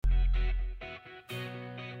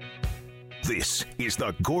This is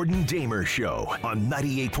the Gordon Damer Show on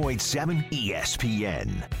 98.7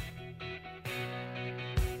 ESPN.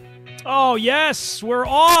 Oh, yes, we're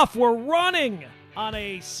off. We're running on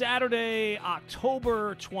a Saturday,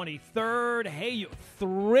 October 23rd. Hey, you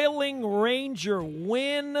thrilling Ranger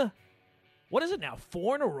win. What is it now,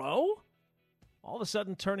 4 in a row? All of a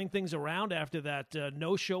sudden turning things around after that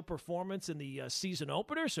no-show performance in the season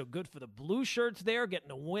opener. So good for the Blue Shirts there, getting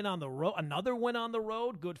a win on the road, another win on the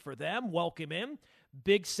road. Good for them. Welcome in.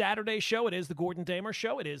 Big Saturday show. It is the Gordon Damer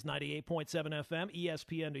Show. It is 98.7 FM,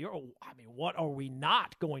 ESPN New York. Oh, I mean, what are we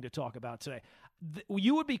not going to talk about today?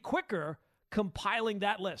 You would be quicker compiling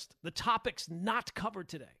that list. The topics not covered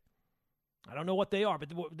today. I don't know what they are,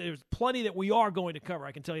 but there's plenty that we are going to cover.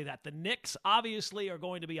 I can tell you that. The Knicks, obviously, are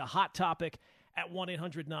going to be a hot topic at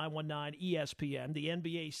 1-800-919-ESPN. The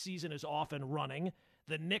NBA season is off and running.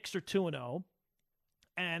 The Knicks are 2-0.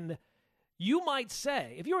 And you might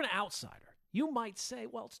say, if you're an outsider, you might say,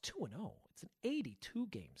 well, it's 2-0. It's an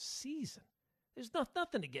 82-game season. There's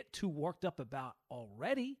nothing to get too worked up about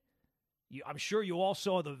already. I'm sure you all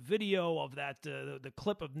saw the video of that, the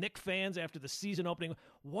clip of Knicks fans after the season opening.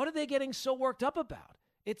 What are they getting so worked up about?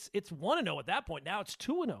 It's 1-0 at that point. Now it's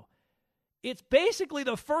 2-0. It's basically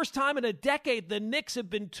the first time in a decade the Knicks have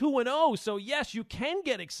been 2-0. So, yes, you can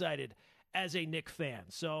get excited as a Knicks fan.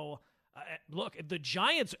 So, look, if the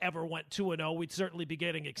Giants ever went 2-0, we'd certainly be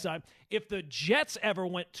getting excited. If the Jets ever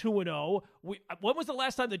went 2-0, when was the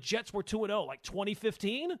last time the Jets were 2-0? Like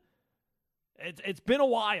 2015? It's been a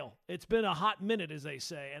while. It's been a hot minute, as they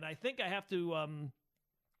say. And I think I have to,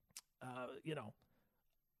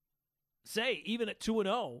 say, even at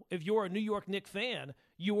 2-0, if you're a New York Knicks fan,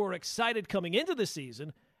 you were excited coming into the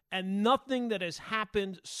season, and nothing that has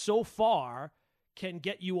happened so far can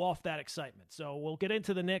get you off that excitement. So we'll get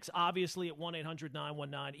into the Knicks, obviously, at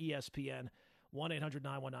 1-800-919-ESPN,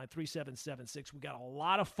 1-800-919-3776. We got a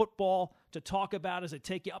lot of football to talk about as I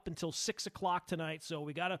take you up until 6 o'clock tonight. So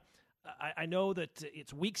we got to I know that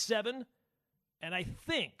it's week 7, and I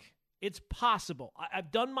think it's possible.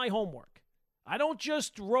 I've done my homework. I don't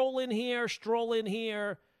just stroll in here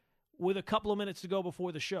with a couple of minutes to go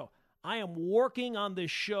before the show. I am working on this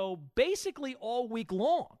show basically all week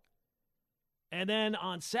long. And then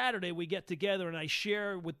on Saturday, we get together and I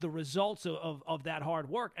share with the results of that hard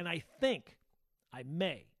work. And I think I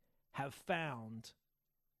may have found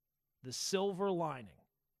the silver lining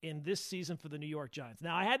in this season for the New York Giants.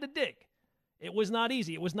 Now, I had to dig. It was not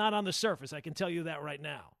easy. It was not on the surface. I can tell you that right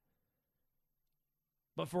now.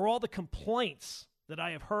 But for all the complaints that I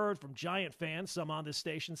have heard from Giant fans, some on this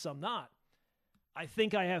station, some not, I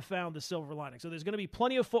think I have found the silver lining. So there's going to be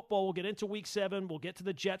plenty of football. We'll get into week 7. We'll get to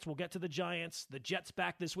the Jets. We'll get to the Giants. The Jets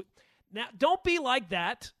back this week. Now, don't be like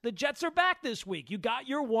that. The Jets are back this week. You got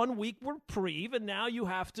your 1 week reprieve, and now you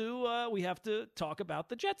have to. We have to talk about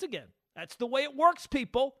the Jets again. That's the way it works,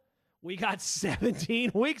 people. We got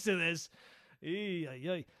 17 weeks of this.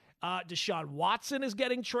 Deshaun Watson is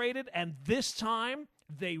getting traded, and this time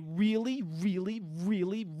they really, really,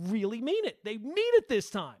 really, really mean it. They mean it this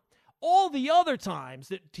time. All the other times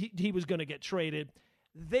that he was going to get traded,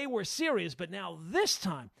 they were serious, but now this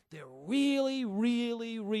time they're really,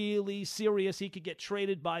 really, really serious. He could get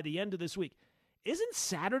traded by the end of this week. Isn't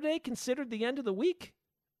Saturday considered the end of the week?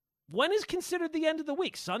 When is considered the end of the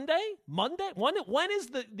week? Sunday? Monday? When is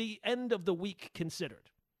the end of the week considered?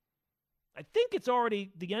 I think it's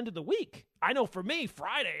already the end of the week. I know for me,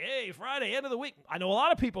 Friday, end of the week. I know a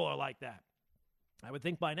lot of people are like that. I would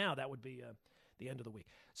think by now that would be the end of the week.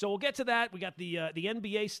 So we'll get to that. We got the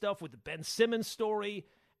NBA stuff with the Ben Simmons story,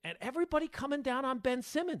 and everybody coming down on Ben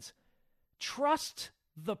Simmons. Trust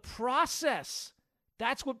the process.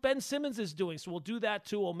 That's what Ben Simmons is doing. So we'll do that,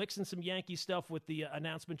 too. We'll mix in some Yankee stuff with the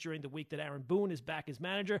announcement during the week that Aaron Boone is back as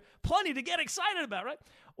manager. Plenty to get excited about, right?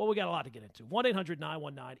 Well, we got a lot to get into.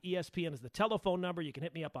 1-800-919-ESPN is the telephone number. You can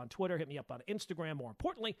hit me up on Twitter, hit me up on Instagram. More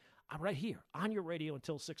importantly, I'm right here on your radio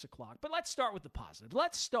until 6 o'clock. But let's start with the positive.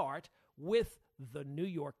 Let's start with the New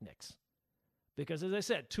York Knicks. Because, as I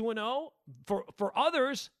said, 2-0, for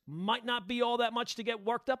others, might not be all that much to get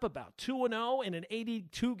worked up about. 2-0 in an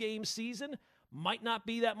 82-game season might not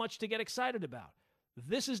be that much to get excited about.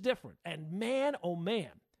 This is different. And man, oh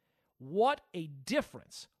man, what a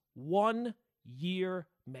difference 1 year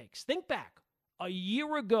makes. Think back a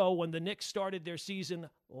year ago when the Knicks started their season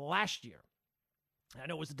last year. I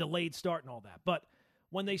know it was a delayed start and all that, but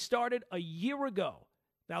when they started a year ago,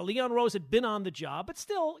 now Leon Rose had been on the job, but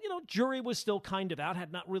still, jury was still kind of out,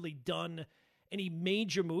 had not really done any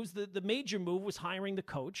major moves. The major move was hiring the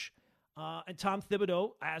coach, and Tom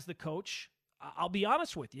Thibodeau as the coach. I'll be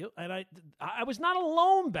honest with you, and I was not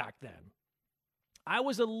alone back then. I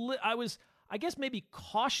I guess maybe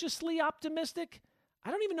cautiously optimistic.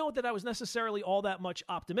 I don't even know that I was necessarily all that much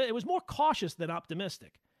optimistic. It was more cautious than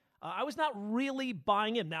optimistic. I was not really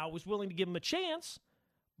buying in. Now, I was willing to give him a chance,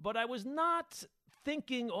 but I was not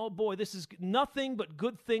thinking, oh boy, this is nothing but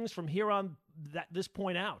good things from here on this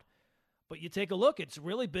point out. But you take a look, it's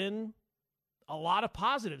really been a lot of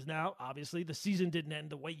positives. Now, obviously, the season didn't end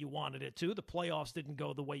the way you wanted it to. The playoffs didn't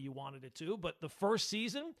go the way you wanted it to. But the first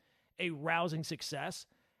season, a rousing success.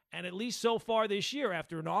 And at least so far this year,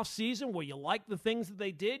 after an off season where you like the things that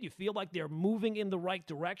they did, you feel like they're moving in the right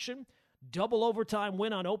direction, double overtime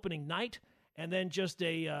win on opening night, and then just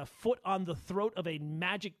a foot on the throat of a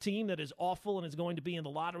Magic team that is awful and is going to be in the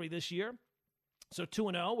lottery this year. So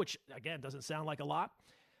 2-0, which, again, doesn't sound like a lot.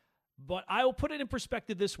 But I will put it in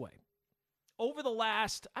perspective this way. Over the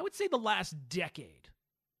last decade,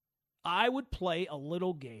 I would play a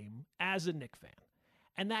little game as a Knicks fan.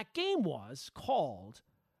 And that game was called,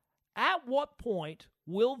 at what point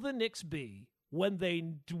will the Knicks be when they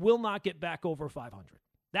will not get back over 500?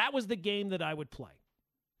 That was the game that I would play.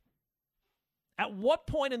 At what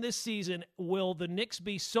point in this season will the Knicks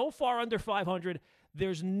be so far under 500,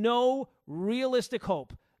 there's no realistic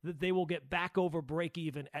hope that they will get back over break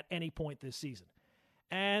even at any point this season?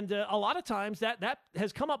 And a lot of times that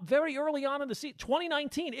has come up very early on in the season.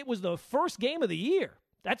 2019, it was the first game of the year.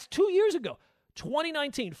 That's 2 years ago.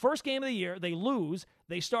 2019, first game of the year, they lose.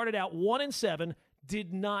 They started out 1-7,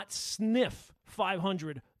 did not sniff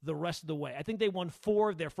 500 the rest of the way. I think they won 4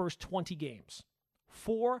 of their first 20 games.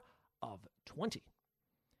 4 of 20.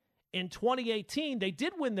 In 2018, they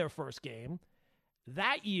did win their first game.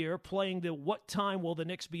 That year, playing the what time will the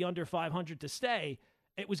Knicks be under 500 to stay,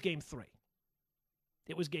 it was game 3.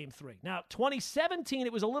 It was game 3. Now, 2017,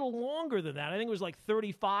 it was a little longer than that. I think it was like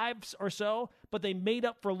 35 or so, but they made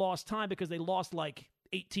up for lost time because they lost like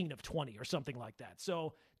 18 of 20 or something like that.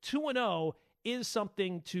 So 2-0 is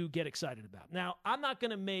something to get excited about. Now, I'm not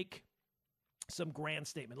going to make some grand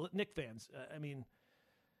statement. Knicks fans,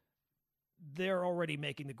 they're already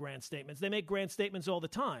making the grand statements. They make grand statements all the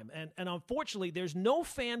time. And unfortunately, there's no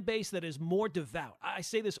fan base that is more devout. I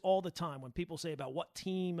say this all the time when people say about what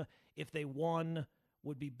team, if they won,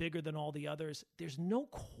 would be bigger than all the others. There's no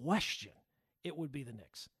question it would be the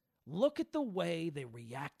Knicks. Look at the way they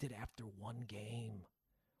reacted after one game.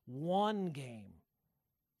 One game.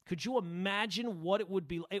 Could you imagine what it would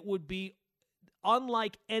be? It would be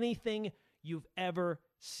unlike anything you've ever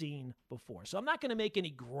seen before. So I'm not going to make any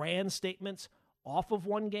grand statements off of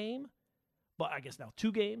one game, but I guess now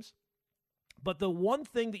 2 games. But the one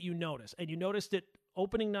thing that you notice, and you noticed it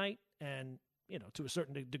opening night, and to a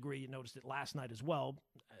certain degree, you noticed it last night as well.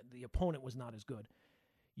 The opponent was not as good.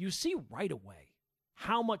 You see right away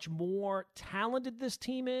how much more talented this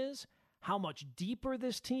team is, how much deeper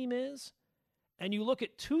this team is. And you look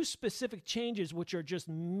at 2 specific changes, which are just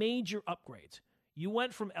major upgrades. You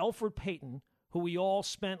went from Elfrid Payton, who we all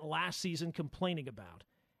spent last season complaining about,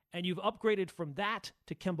 and you've upgraded from that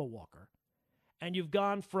to Kemba Walker. And you've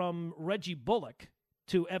gone from Reggie Bullock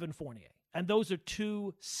to Evan Fournier. And those are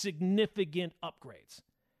 2 significant upgrades.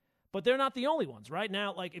 But they're not the only ones, right?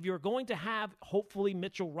 Now, like if you're going to have, hopefully,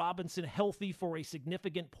 Mitchell Robinson healthy for a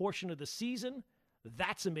significant portion of the season,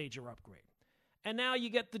 that's a major upgrade. And now you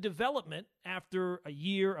get the development after a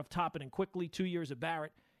year of Toppin and Quickly, 2 years of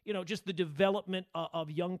Barrett, just the development of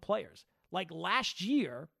young players. Like last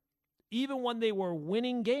year, even when they were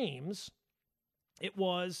winning games, it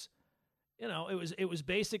was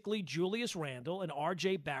basically Julius Randle and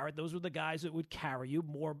R.J. Barrett. Those were the guys that would carry you,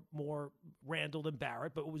 more Randle than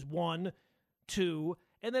Barrett. But it was 1, 2,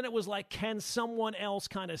 and then it was like, can someone else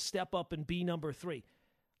kind of step up and be number 3?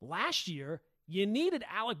 Last year, you needed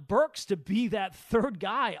Alec Burks to be that third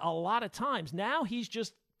guy a lot of times. Now he's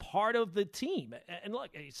just part of the team. And look,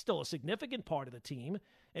 he's still a significant part of the team.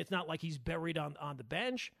 It's not like he's buried on the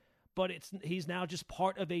bench, but he's now just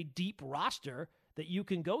part of a deep roster that you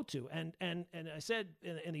can go to. And I said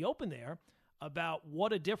in the open there about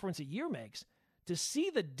what a difference a year makes. To see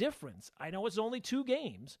the difference, I know it's only 2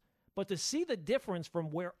 games, but to see the difference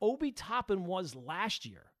from where Obi Toppin was last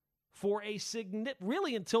year for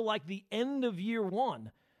really until like the end of year 1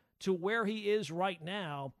 to where he is right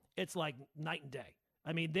now, it's like night and day.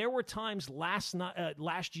 I mean, there were times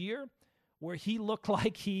last year where he looked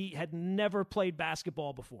like he had never played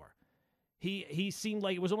basketball before. He seemed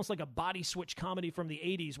like it was almost like a body switch comedy from the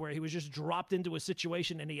 80s where he was just dropped into a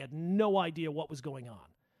situation and he had no idea what was going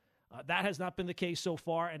on. That has not been the case so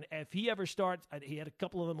far, and if he ever starts, he had a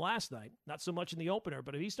couple of them last night, not so much in the opener,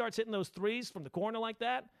 but if he starts hitting those threes from the corner like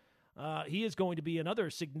that, he is going to be another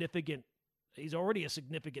significant, he's already a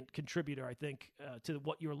significant contributor, I think, to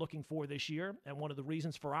what you're looking for this year, and one of the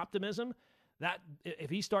reasons for optimism That if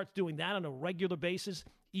he starts doing that on a regular basis,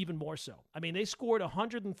 even more so. I mean, they scored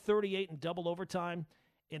 138 in double overtime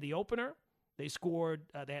in the opener. They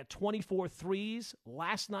had 24 threes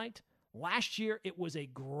last night. Last year, it was a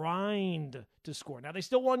grind to score. Now, they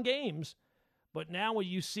still won games, but now when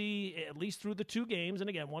you see, at least through the 2 games, and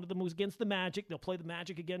again, one of them was against the Magic. They'll play the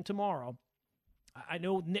Magic again tomorrow. I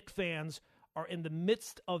know Knicks fans are in the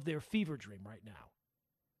midst of their fever dream right now.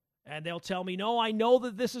 And they'll tell me, no, I know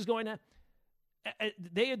that this is going to...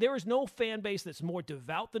 There is no fan base that's more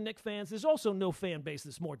devout than Knicks fans. There's also no fan base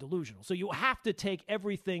that's more delusional. So you have to take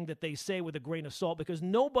everything that they say with a grain of salt, because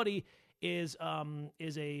nobody is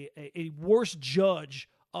a worse judge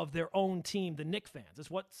of their own team than Knicks fans. It's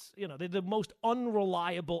what's, they're the most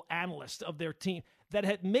unreliable analyst of their team that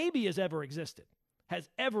has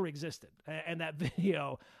ever existed. And that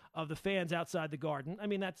video of the fans outside the Garden, I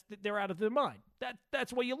mean, they're out of their mind.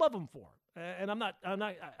 That's what you love them for. And I'm not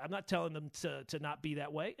telling them to not be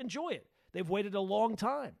that way. Enjoy it. They've waited a long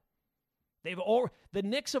time. The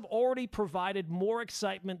Knicks have already provided more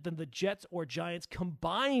excitement than the Jets or Giants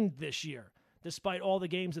combined this year, despite all the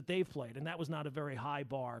games that they've played. And that was not a very high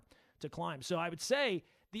bar to climb. So I would say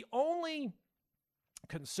the only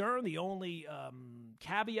concern, the only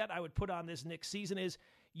caveat I would put on this Knicks season is,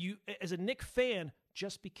 you, as a Knicks fan,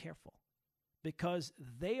 just be careful, because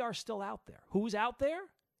they are still out there. Who's out there?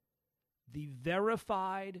 The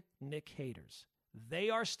verified Knicks haters. They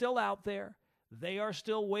are still out there. They are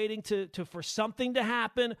still waiting for something to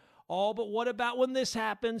happen. Oh, but what about when this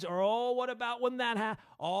happens? Or, oh, what about when that happens?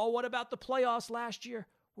 Oh, what about the playoffs last year?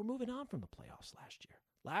 We're moving on from the playoffs last year.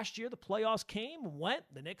 Last year, the playoffs came, went.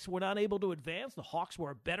 The Knicks were not able to advance. The Hawks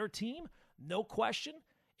were a better team, no question.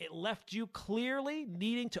 It left you clearly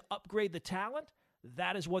needing to upgrade the talent.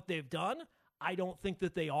 That is what they've done. I don't think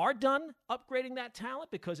that they are done upgrading that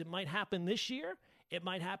talent, because it might happen this year. It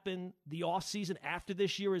might happen the offseason after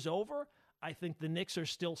this year is over. I think the Knicks are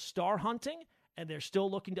still star hunting, and they're still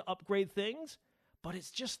looking to upgrade things. But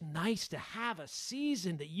it's just nice to have a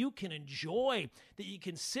season that you can enjoy, that you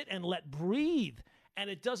can sit and let breathe, and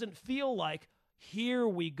it doesn't feel like, here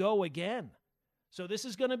we go again. So this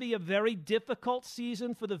is going to be a very difficult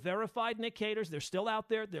season for the verified Knicks haters. They're still out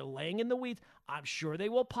there. They're laying in the weeds. I'm sure they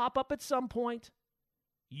will pop up at some point.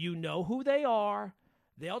 You know who they are.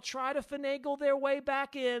 They'll try to finagle their way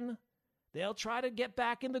back in. They'll try to get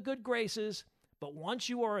back in the good graces. But once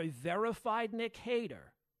you are a verified Knicks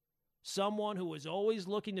hater, someone who is always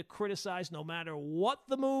looking to criticize no matter what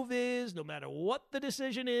the move is, no matter what the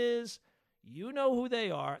decision is, you know who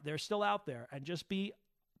they are. They're still out there. And just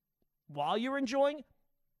while you're enjoying,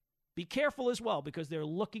 be careful as well, because they're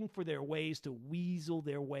looking for their ways to weasel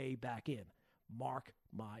their way back in. Mark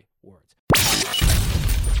my words.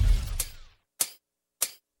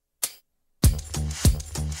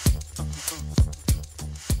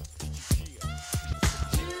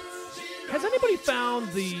 Has anybody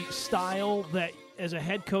found the style that, as a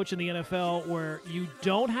head coach in the NFL, where you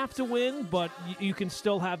don't have to win, but you can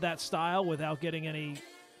still have that style without getting any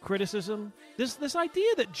criticism? This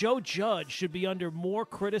idea that Joe Judge should be under more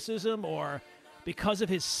criticism, or because of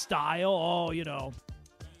his style, the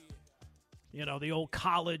old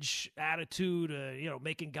college attitude,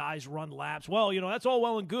 making guys run laps. Well, that's all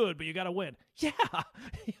well and good, but you got to win. Yeah,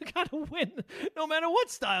 you got to win no matter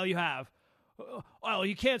what style you have. Well,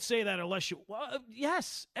 you can't say that unless you... Well,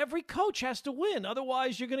 yes, every coach has to win.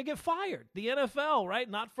 Otherwise, you're going to get fired. The NFL, right?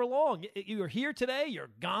 Not for long. You're here today,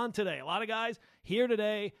 you're gone today. A lot of guys here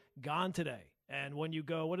today, gone today. And when you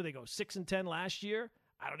go, what do they go, 6-10 last year?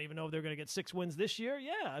 I don't even know if they're going to get 6 wins this year.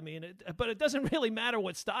 Yeah, I mean, but it doesn't really matter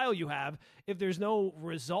what style you have if there's no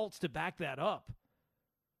results to back that up.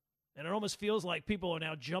 And it almost feels like people are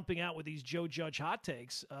now jumping out with these Joe Judge hot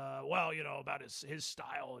takes. About his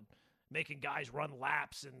style and making guys run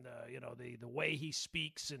laps, and the way he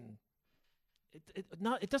speaks, and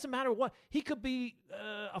it doesn't matter what. He could be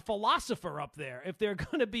a philosopher up there. If they're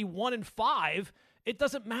going to be 1-5, it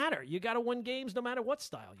doesn't matter. You got to win games no matter what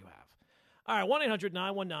style you have. All right,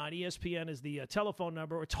 1-800-919-ESPN is the telephone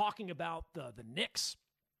number. We're talking about the Knicks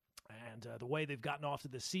and the way they've gotten off to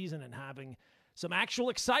this season and having some actual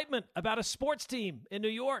excitement about a sports team in New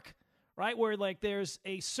York. Right, where there's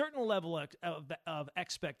a certain level of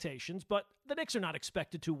expectations, but the Knicks are not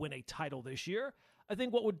expected to win a title this year. I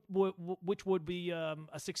think which would be a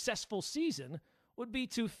successful season would be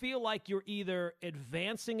to feel like you're either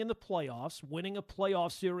advancing in the playoffs, winning a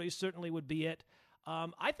playoff series certainly would be it.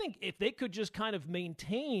 I think if they could just kind of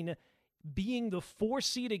maintain being the 4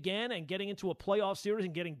 seed again and getting into a playoff series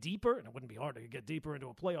and getting deeper, and it wouldn't be hard to get deeper into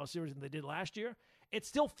a playoff series than they did last year, it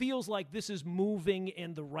still feels like this is moving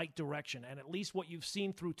in the right direction. And at least what you've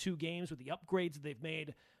seen through 2 games with the upgrades that they've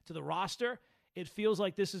made to the roster, it feels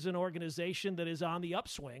like this is an organization that is on the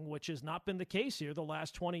upswing, which has not been the case here the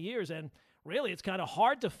last 20 years. And really, it's kind of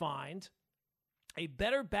hard to find a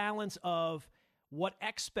better balance of what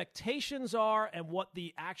expectations are and what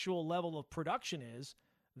the actual level of production is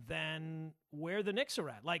than where the Knicks are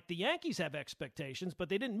at. Like, the Yankees have expectations, but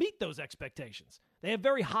they didn't meet those expectations. They have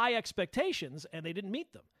very high expectations, and they didn't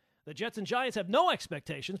meet them. The Jets and Giants have no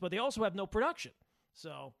expectations, but they also have no production.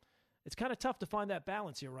 So it's kind of tough to find that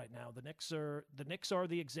balance here right now. The Knicks are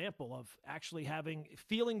the example of actually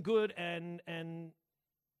feeling good, and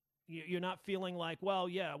you're not feeling like, well,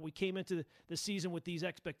 yeah, we came into the season with these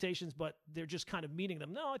expectations, but they're just kind of meeting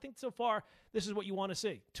them. No, I think so far this is what you want to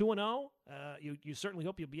see. 2-0. You certainly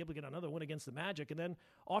hope you'll be able to get another win against the Magic, and then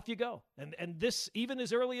off you go. And this, even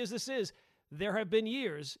as early as this is, there have been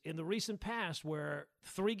years in the recent past where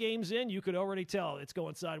 3 games in, you could already tell it's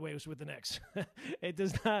going sideways with the Knicks. It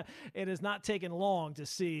has not taken long to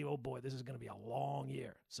see, oh boy, this is going to be a long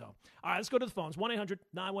year. So, all right, let's go to the phones.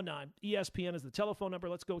 1-800-919-ESPN is the telephone number.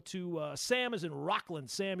 Let's go to Sam is in Rockland.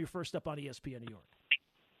 Sam, you're first up on ESPN New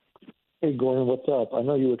York. Hey, Gordon, what's up? I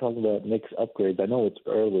know you were talking about Knicks upgrades. I know it's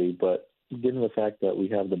early, but given the fact that we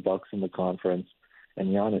have the Bucks in the conference and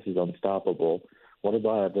Giannis is unstoppable, what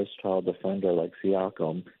about a versatile defender like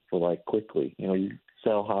Siakam for, like, quickly? You know, you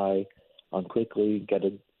sell high on quickly, get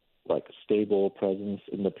a, like, stable presence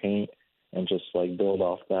in the paint, and just, like, build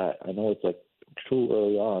off that. I know it's, like, too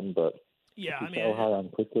early on, but sell high on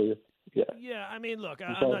quickly. Yeah, I mean, look,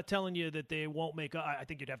 I'm not telling you that they won't make up. I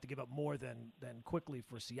think you'd have to give up more than quickly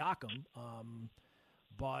for Siakam.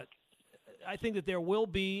 But I think that there will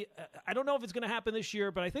be – I don't know if it's going to happen this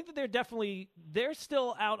year, but I think that they're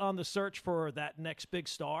still out on the search for that next big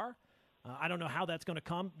star. I don't know how that's going to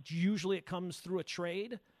come. Usually it comes through a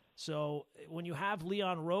trade. So when you have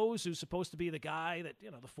Leon Rose, who's supposed to be the guy that,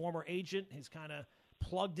 the former agent, he's kind of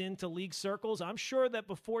plugged into league circles, I'm sure that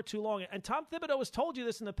before too long – and Tom Thibodeau has told you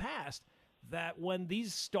this in the past, that when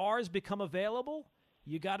these stars become available –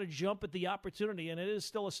 you got to jump at the opportunity, and it is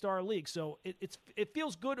still a star league. So it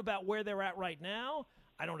feels good about where they're at right now.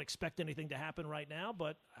 I don't expect anything to happen right now,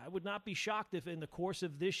 but I would not be shocked if in the course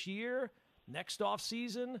of this year, next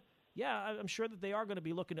offseason, I'm sure that they are going to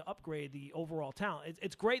be looking to upgrade the overall talent.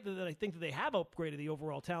 It's great that I think that they have upgraded the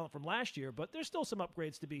overall talent from last year, but there's still some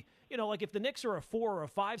upgrades to be. Like if the Knicks are a 4 or a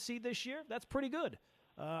 5 seed this year, that's pretty good.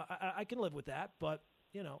 I can live with that, but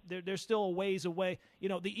they're still a ways away.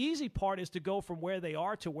 The easy part is to go from where they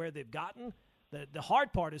are to where they've gotten. The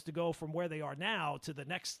hard part is to go from where they are now to the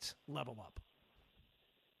next level up.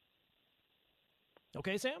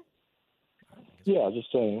 Okay, Sam? Yeah,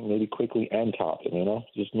 just saying maybe quickly and top it,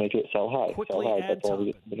 just make it sell high. Quickly sell high, and top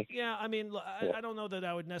it. Yeah, I mean, I don't know that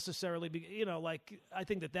I would necessarily be, I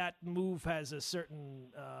think that move has a certain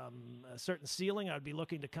ceiling. I'd be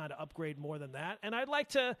looking to kind of upgrade more than that. And I'd like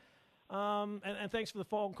to, and thanks for the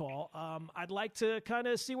phone call. I'd like to kind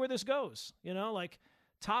of see where this goes. Like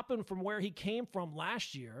Toppin from where he came from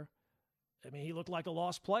last year. I mean, he looked like a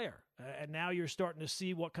lost player, and now you're starting to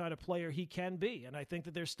see what kind of player he can be. And I think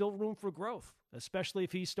that there's still room for growth, especially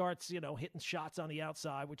if he starts, hitting shots on the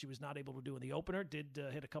outside, which he was not able to do in the opener. Did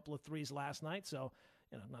hit a couple of threes last night, so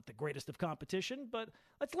not the greatest of competition, but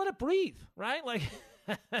let's let it breathe, right? Like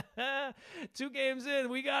 2 games in,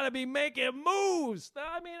 we got to be making moves.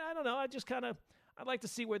 I mean, I don't know. I'd like to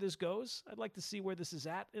see where this goes. I'd like to see where this is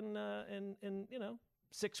at in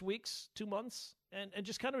 6 weeks, 2 months, and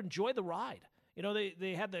just kind of enjoy the ride.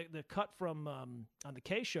 They had the cut from on the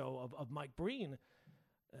K show of Mike Breen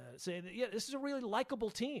saying that, this is a really likable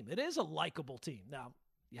team. It is a likable team. Now,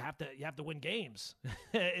 you have to win games.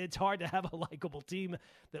 It's hard to have a likable team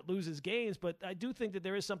that loses games, but I do think that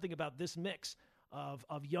there is something about this mix of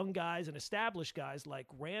young guys and established guys like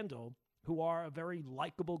Randall who are a very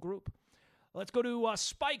likable group. Let's go to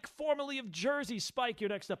Spike, formerly of Jersey. Spike, you're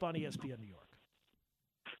next up on ESPN New York.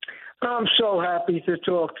 I'm so happy to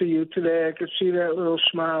talk to you today. I could see that little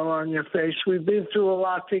smile on your face. We've been through a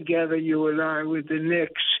lot together, you and I, with the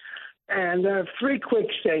Knicks. And I have 3 quick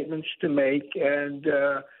statements to make. And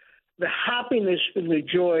the happiness and the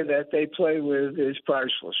joy that they play with is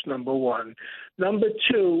priceless, number 1. Number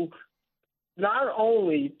 2, not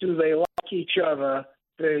only do they like each other,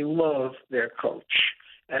 they love their coach.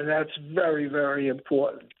 And that's very, very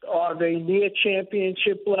important. Are they near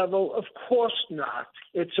championship level? Of course not.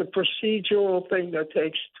 It's a procedural thing that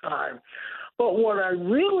takes time. But what I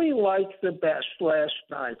really liked the best last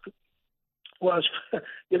night was,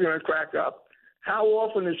 you're going to crack up, how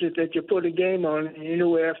often is it that you put a game on and you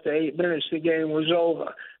knew after 8 minutes the game was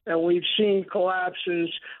over? and we've seen collapses,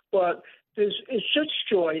 but it's such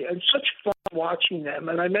joy and such fun watching them.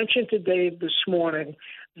 And I mentioned to Dave this morning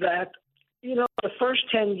that, the first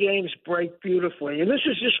 10 games break beautifully. And this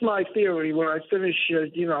is just my theory. When I finish,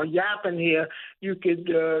 yapping here, you could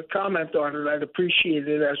comment on it. I'd appreciate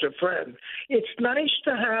it as a friend. It's nice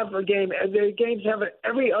to have a game. The games have it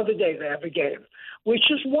every other day. They have a game, which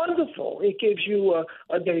is wonderful. It gives you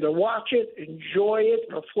a day to watch it, enjoy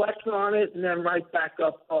it, reflect on it, and then right back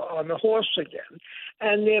up on the horse again.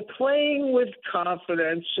 And they're playing with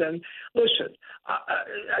confidence. And listen,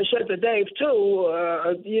 I said to Dave, too,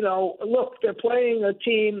 look, they're playing a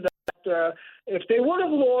team that if they would have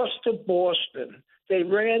lost to Boston, they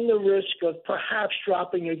ran the risk of perhaps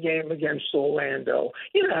dropping a game against Orlando.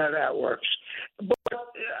 You know how that works. But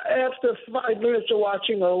after 5 minutes of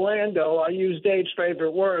watching Orlando, I use Dave's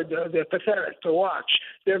favorite word, they're pathetic to watch.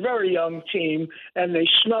 They're a very young team, and they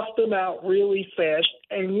snuffed them out really fast.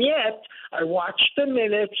 And yet, I watched the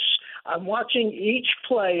minutes. I'm watching each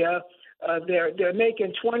player. They're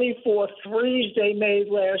making 24 threes they made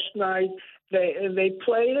last night. They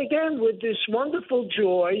played again with this wonderful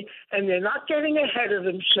joy, and they're not getting ahead of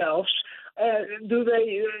themselves.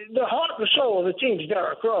 The heart and soul of the team's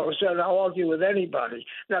Derrick Rose, and I'll argue with anybody.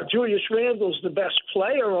 Now, Julius Randle's the best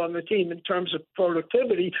player on the team in terms of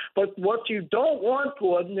productivity, but what you don't want,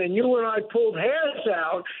 Gordon, and you and I pulled hairs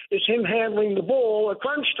out, is him handling the ball at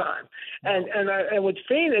crunch time. And with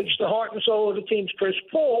Phoenix, the heart and soul of the team's Chris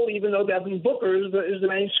Paul, even though Devin Booker is the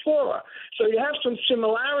main scorer. So you have some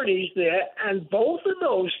similarities there, and both of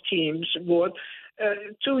those teams, Gordon,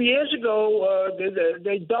 2 years ago,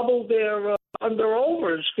 they doubled their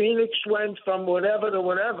under-overs. Phoenix went from whatever to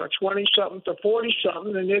whatever, 20-something to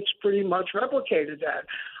 40-something, and it's pretty much replicated that.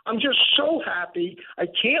 I'm just so happy. I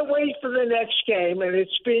can't wait for the next game, and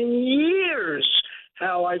it's been years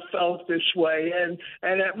how I felt this way.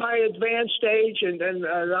 And at my advanced age, and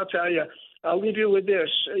I'll tell you, I'll leave you with this.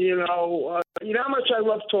 You know how much I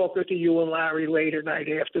love talking to you and Larry late at night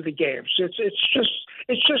after the games.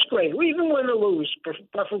 It's just great. We even win or lose,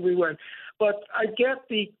 preferably win. But I get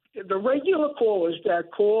the regular callers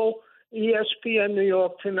that call ESPN New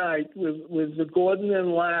York tonight with the Gordon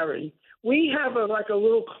and Larry. We have a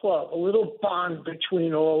little club, a little bond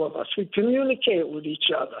between all of us. We communicate with each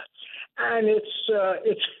other. And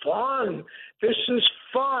it's fun. This is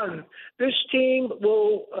fun. This team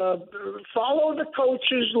will follow the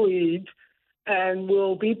coach's lead and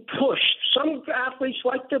will be pushed. Some athletes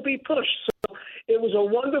like to be pushed. So it was a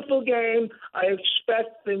wonderful game. I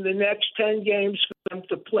expect in the next 10 games for them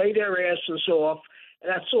to play their asses off.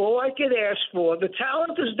 That's all I could ask for. The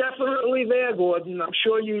talent is definitely there, Gordon. I'm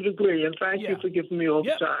sure you'd agree. And thank you for giving me all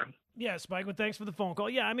the time. Yeah, Spikeman, thanks for the phone call.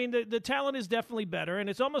 Yeah, I mean, the talent is definitely better, and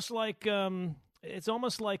it's almost like a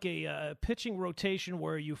pitching rotation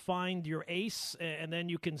where you find your ace, and then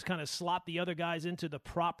you can kind of slot the other guys into the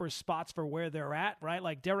proper spots for where they're at, right?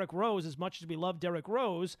 Like Derrick Rose, as much as we love Derrick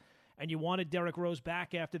Rose, and you wanted Derrick Rose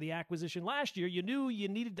back after the acquisition last year, you knew you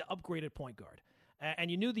needed to upgrade at point guard. And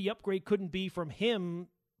you knew the upgrade couldn't be from him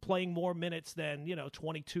playing more minutes than,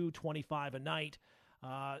 22, 25 a night.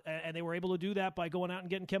 And they were able to do that by going out and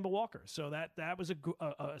getting Kemba Walker. So that was a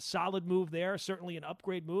solid move there, certainly an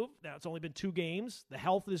upgrade move. Now, it's only been 2 games. The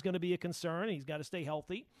health is going to be a concern. He's got to stay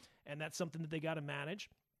healthy, and that's something that they got to manage.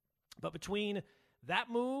 But between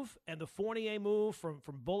that move and the Fournier move from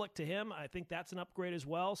Bullock to him, I think that's an upgrade as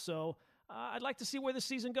well. So I'd like to see where the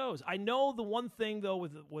season goes. I know the one thing, though,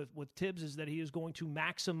 with Tibbs is that he is going to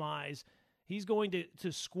maximize. He's going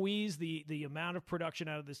to squeeze the amount of production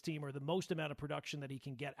out of this team, or the most amount of production that he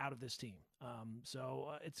can get out of this team.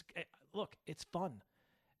 It's fun.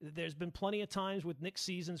 There's been plenty of times with Knicks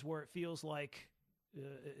seasons where it feels like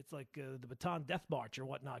it's like the Baton Death March or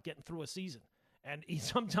whatnot, getting through a season, and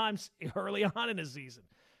sometimes early on in a season.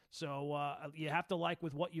 So you have to like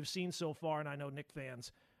with what you've seen so far, and I know Knicks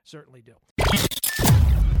fans certainly do.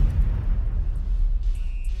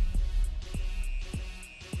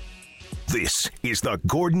 This is the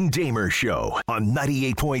Gordon Damer Show on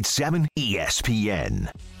 98.7 ESPN.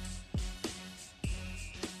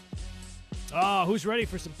 Oh, who's ready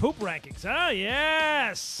for some poop rankings?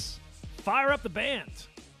 Yes! Fire up the band.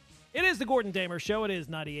 It is the Gordon Damer Show. It is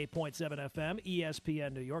 98.7 FM,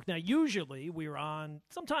 ESPN New York. Now, usually we're on,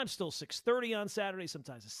 sometimes still 6:30 on Saturday,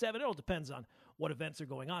 sometimes at 7. It all depends on what events are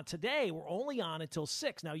going on. Today, we're only on until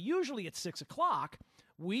 6. Now, usually at 6 o'clock,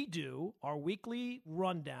 we do our weekly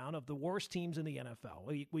rundown of the worst teams in the NFL.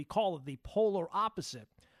 We call it the polar opposite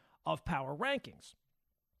of power rankings.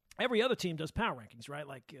 Every other team does power rankings, right?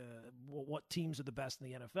 Like what teams are the best in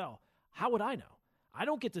the NFL. How would I know? I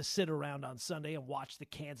don't get to sit around on Sunday and watch the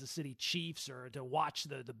Kansas City Chiefs or to watch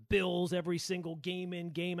the Bills every single game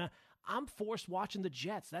in, game out. I'm forced watching the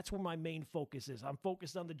Jets. That's where my main focus is. I'm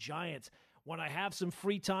focused on the Giants. When I have some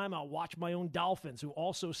free time, I'll watch my own Dolphins, who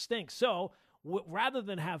also stink. So rather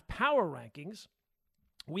than have power rankings,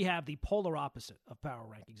 we have the polar opposite of power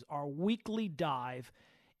rankings, our weekly dive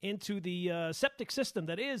into the septic system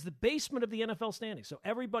that is the basement of the NFL standings. So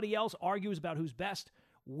everybody else argues about who's best.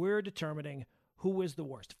 We're determining who is the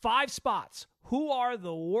worst. 5 spots. Who are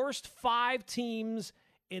the worst 5 teams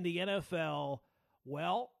in the NFL?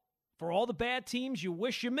 Well, for all the bad teams you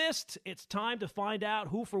wish you missed, it's time to find out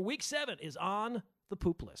who for Week 7 is on the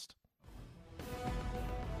poop list.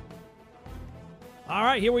 All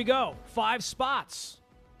right, here we go. 5 spots.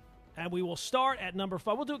 And we will start at number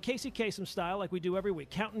 5. We'll do it Casey Kasem style like we do every week,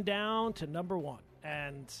 counting down to number 1.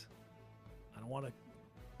 And I don't want to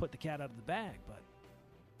put the cat out of the bag,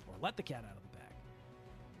 or let the cat out of the bag.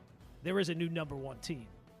 There is a new number 1 team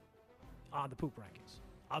on the poop rankings.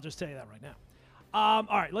 I'll just tell you that right now. All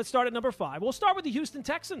right, let's start at number 5. We'll start with the Houston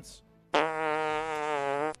Texans.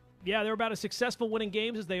 Yeah, they're about as successful winning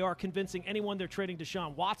games as they are convincing anyone they're trading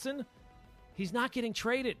Deshaun Watson. He's not getting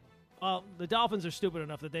traded. The Dolphins are stupid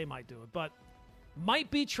enough that they might do it, but might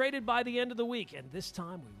be traded by the end of the week. And this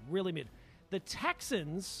time, we really mean it. The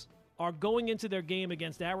Texans are going into their game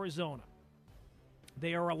against Arizona.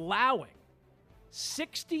 They are allowing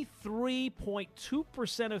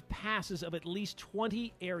 63.2% of passes of at least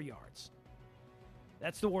 20 air yards.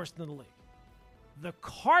 That's the worst in the league. The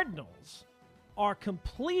Cardinals are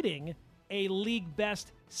completing a league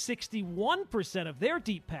best 61% of their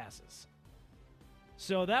deep passes.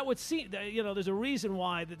 So that would seem, there's a reason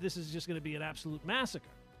why that this is just going to be an absolute massacre.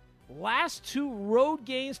 Last 2 road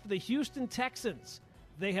games for the Houston Texans,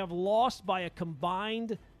 they have lost by a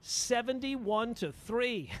combined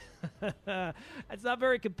 71-3. That's not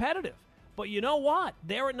very competitive. But you know what?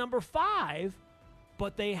 They're at number 5,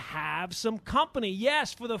 but they have some company.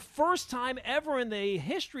 Yes, for the first time ever in the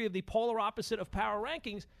history of the polar opposite of power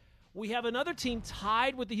rankings, we have another team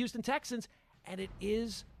tied with the Houston Texans, and it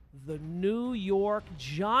is the New York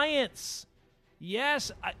Giants.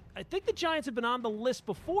 Yes, I think the Giants have been on the list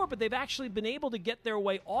before, but they've actually been able to get their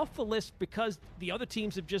way off the list because the other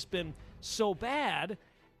teams have just been so bad,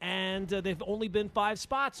 and they've only been 5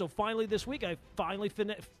 spots. So finally this week, I finally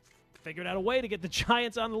figured out a way to get the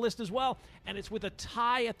Giants on the list as well, and it's with a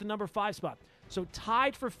tie at the number 5 spot. So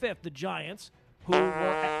tied for 5th, the Giants, who were,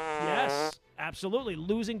 yes, absolutely,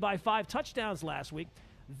 losing by 5 touchdowns last week.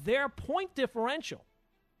 Their point differential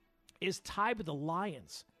is tied with the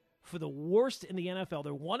Lions for the worst in the NFL.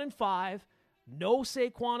 They're 1-5, no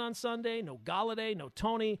Saquon on Sunday, no Galladay, no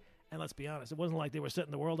Tony, and let's be honest, it wasn't like they were setting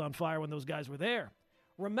the world on fire when those guys were there.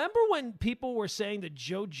 Remember when people were saying that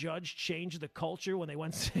Joe Judge changed the culture when they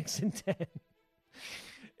went 6-10?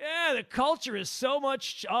 Yeah, the culture is so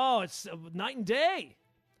much, it's night and day.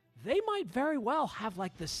 They might very well have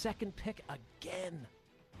like the 2nd pick again.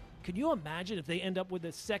 Can you imagine if they end up with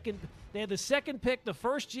the second? They had the 2nd pick the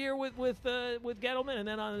first year with Gettleman, and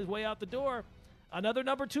then on his way out the door, another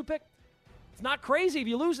number 2 pick. It's not crazy if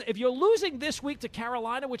you lose. If you're losing this week to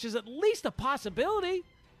Carolina, which is at least a possibility,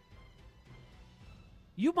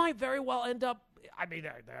 you might very well end up. I mean,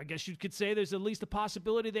 I guess you could say there's at least a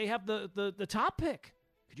possibility they have the top pick.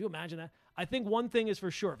 Could you imagine that? I think one thing is for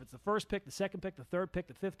sure. If it's the 1st pick, the 2nd pick, the 3rd pick,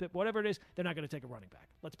 the 5th pick, whatever it is, they're not going to take a running back.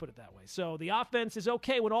 Let's put it that way. So the offense is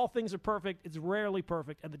okay when all things are perfect. It's rarely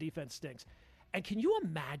perfect, and the defense stinks. And can you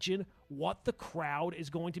imagine what the crowd is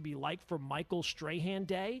going to be like for Michael Strahan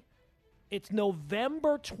Day? It's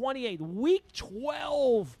November 28th, week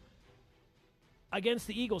 12 against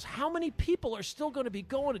the Eagles. How many people are still going to be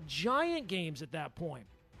going to Giant games at that point?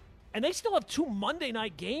 And they still have 2 Monday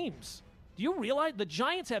night games. Do you realize the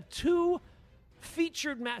Giants have 2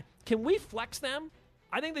 featured matches? Can we flex them?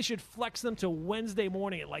 I think they should flex them to Wednesday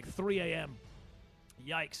morning at like 3 a.m.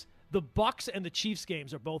 Yikes. The Bucs and the Chiefs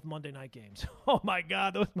games are both Monday night games. Oh, my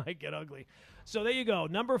God, those might get ugly. So there you go.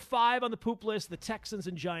 Number 5 on the poop list, the Texans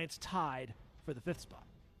and Giants tied for the 5th spot.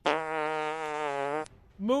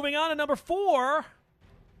 Moving on to number 4,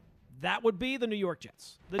 that would be the New York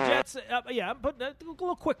Jets. The Jets, but a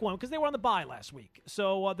little quick one because they were on the bye last week.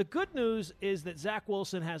 So the good news is that Zach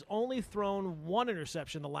Wilson has only thrown 1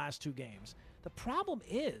 interception the last 2 games. The problem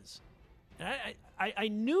is, and I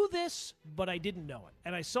knew this, but I didn't know it.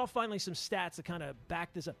 And I saw finally some stats that kind of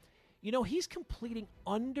back this up. You know, he's completing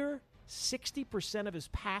under 60% of his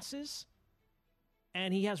passes,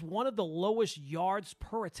 and he has one of the lowest yards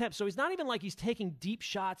per attempt. So it's not even like he's taking deep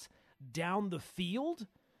shots down the field.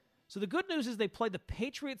 So the good news is they play the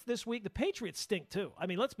Patriots this week. The Patriots stink, too. I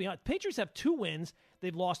mean, let's be honest. Patriots have 2 wins.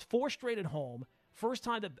 They've lost 4 straight at home. First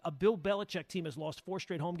time that a Bill Belichick team has lost 4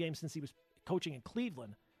 straight home games since he was coaching in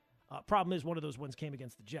Cleveland. Problem is, one of those wins came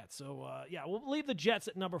against the Jets. So, we'll leave the Jets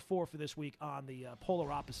at number 4 for this week on the polar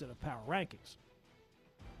opposite of power rankings.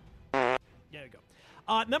 There you go.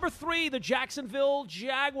 Number 3, the Jacksonville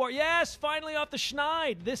Jaguars. Yes, finally off the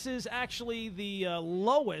schneid. This is actually the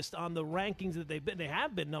lowest on the rankings that they've been. They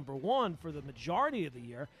have been number 1 for the majority of the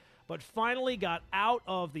year, but finally got out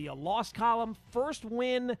of the loss column. First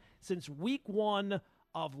win since week 1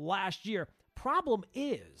 of last year. Problem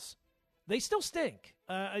is, they still stink.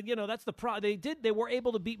 That's the problem. They were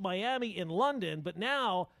able to beat Miami in London, but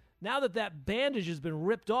now that bandage has been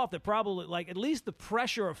ripped off, that probably, at least the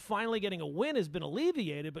pressure of finally getting a win has been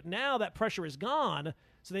alleviated, but now that pressure is gone,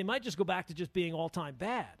 so they might just go back to just being all-time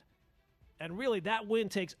bad. And really, that win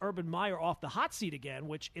takes Urban Meyer off the hot seat again,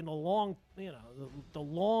 which in the long, the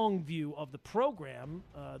long view of the program,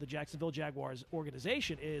 the Jacksonville Jaguars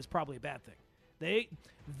organization, is probably a bad thing.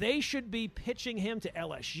 They should be pitching him to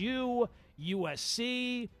LSU,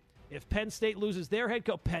 USC. If Penn State loses their head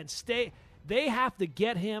coach, Penn State, they have to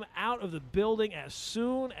get him out of the building as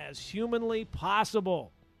soon as humanly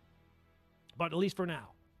possible. But at least for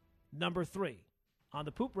now, number 3 on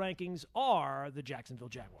the P.O.O.P rankings are the Jacksonville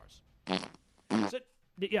Jaguars. So,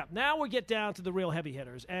 now we get down to the real heavy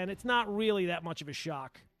hitters, and it's not really that much of a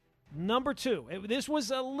shock. Number 2, this was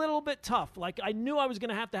a little bit tough. I knew I was going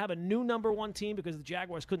to have a new number 1 team because the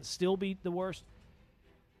Jaguars couldn't still be the worst.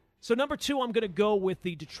 So number 2, I'm going to go with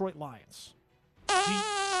the Detroit Lions.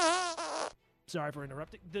 Sorry for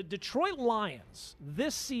interrupting. The Detroit Lions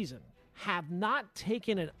this season have not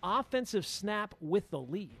taken an offensive snap with the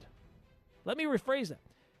lead. Let me rephrase that,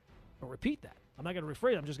 or repeat that. I'm not going to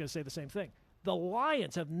rephrase it. I'm just going to say the same thing. The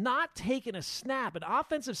Lions have not taken an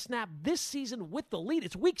offensive snap this season with the lead.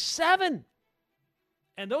 It's week 7.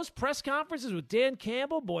 And those press conferences with Dan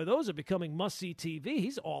Campbell, boy, those are becoming must-see TV.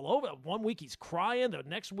 He's all over. One week he's crying. The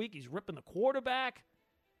next week he's ripping the quarterback.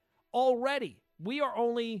 Already, we've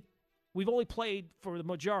only played, for the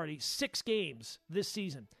majority, 6 games this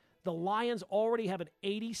season. The Lions already have an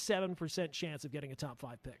 87% chance of getting a top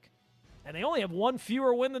 5 pick. And they only have 1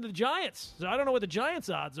 fewer win than the Giants. So I don't know what the Giants'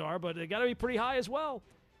 odds are, but they got to be pretty high as well.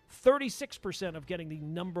 36% of getting the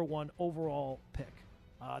number 1 overall pick.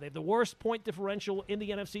 They have the worst point differential in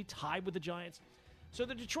the NFC, tied with the Giants. So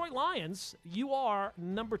the Detroit Lions, you are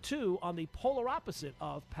number 2 on the polar opposite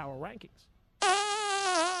of power rankings.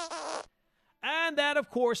 And that,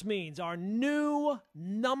 of course, means our new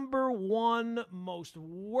number 1 most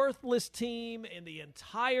worthless team in the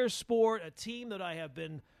entire sport, a team that I have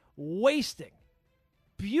been wasting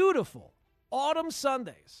beautiful autumn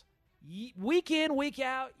Sundays, week in, week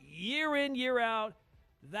out, year in, year out.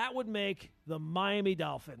 That would make the Miami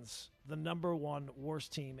Dolphins the number 1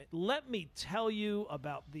 worst team. Let me tell you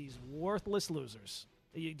about these worthless losers.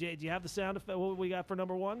 Do you have the sound effect? What we got for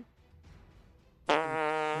number 1?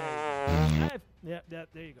 Yeah, there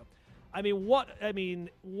you go. I mean,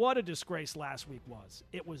 what a disgrace last week was.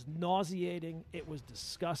 It was nauseating. It was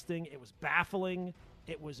disgusting. It was baffling.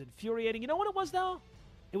 It was infuriating. You know what it was, though?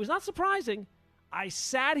 It was not surprising. I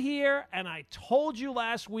sat here and I told you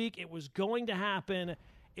last week it was going to happen.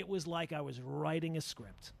 It was like I was writing a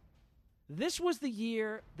script. This was the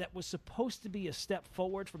year that was supposed to be a step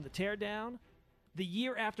forward from the teardown. The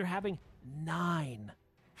year after having 9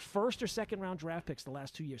 first or second round draft picks the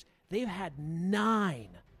last 2 years. They've had 9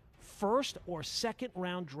 first or second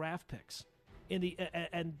round draft picks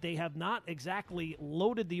and they have not exactly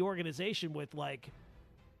loaded the organization with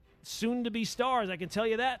soon to be stars. I can tell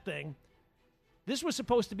you that thing. This was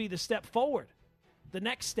supposed to be the step forward, the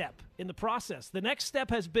next step in the process. The next step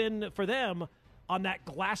has been for them on that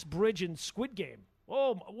glass bridge in Squid Game.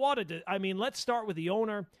 Oh, let's start with the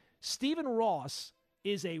owner. Stephen Ross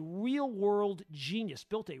is a real-world genius,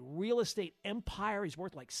 built a real estate empire. He's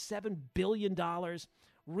worth $7 billion.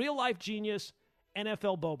 Real-life genius,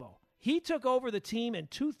 NFL Bobo. He took over the team in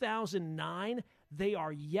 2009. They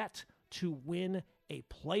are yet to win a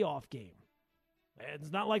playoff game.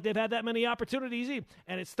 It's not like they've had that many opportunities either.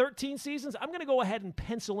 And it's 13 seasons. I'm going to go ahead and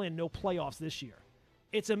pencil in no playoffs this year.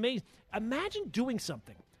 It's amazing. Imagine doing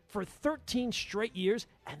something for 13 straight years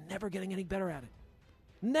and never getting any better at it.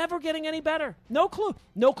 Never getting any better. No clue.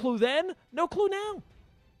 No clue then. No clue now.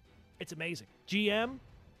 It's amazing. GM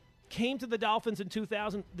came to the Dolphins in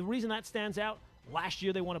 2000. The reason that stands out, last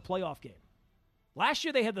year they won a playoff game. Last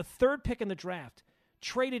year they had the 3rd pick in the draft,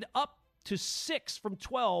 traded up to 6 from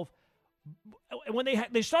 12 when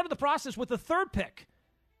they started the process with the 3rd pick,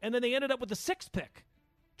 and then they ended up with the 6th pick.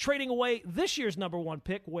 trading away this year's number 1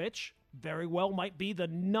 pick, which very well might be the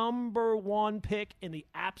number 1 pick in the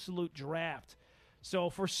absolute draft. So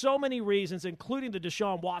for so many reasons, including the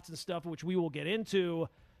Deshaun Watson stuff, which we will get into,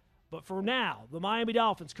 but for now, the Miami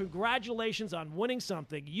Dolphins, congratulations on winning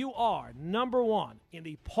something. You are number 1 in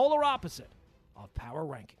the polar opposite of power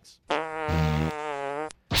rankings.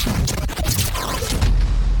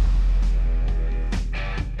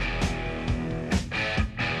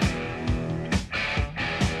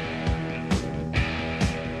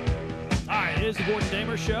 All right, it is the Gordon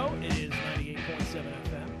Damer Show. It is 98.7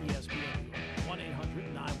 FM, ESPN,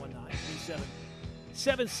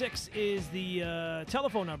 1-800-919-3776 is the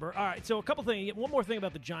telephone number. All right, so a couple things. One more thing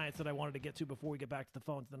about the Giants that I wanted to get to before we get back to the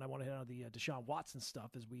phones. Then I want to hit on the Deshaun Watson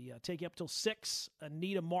stuff as we take you up till 6.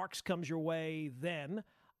 Anita Marks comes your way then.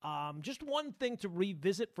 Just one thing to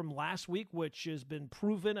revisit from last week, which has been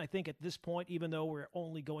proven, I think, at this point, even though we're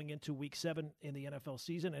only going into Week 7 in the NFL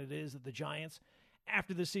season, and it is that the Giants,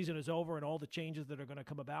 after this season is over and all the changes that are going to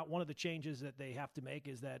come about, one of the changes that they have to make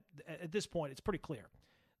is that at this point, it's pretty clear.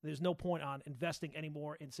 There's no point on investing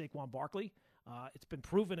anymore in Saquon Barkley. It's been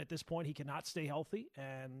proven at this point he cannot stay healthy,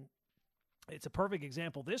 and it's a perfect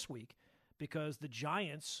example this week because the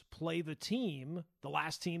Giants play the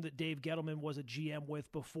last team that Dave Gettleman was a GM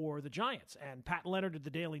with before the Giants. And Pat Leonard at the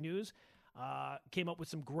Daily News came up with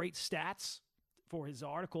some great stats for his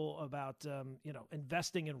article about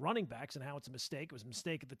investing in running backs and how it's a mistake. It was a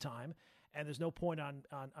mistake at the time, and there's no point on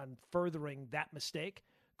furthering that mistake.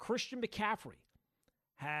 Christian McCaffrey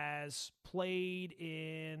has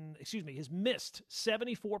missed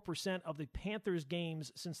 74% of the Panthers'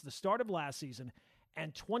 games since the start of last season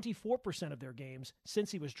and 24% of their games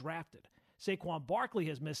since he was drafted. Saquon Barkley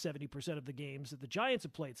has missed 70% of the games that the Giants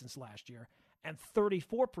have played since last year and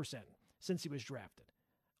 34% since he was drafted.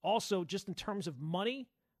 Also, just in terms of money,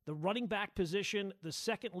 the running back position, the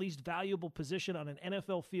second least valuable position on an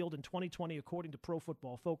NFL field in 2020, according to Pro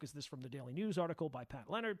Football Focus. This from the Daily News article by Pat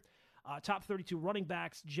Leonard. Top 32 running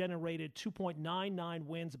backs generated 2.99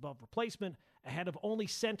 wins above replacement, ahead of only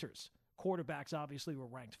centers. Quarterbacks obviously were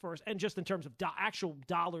ranked first. And just in terms of actual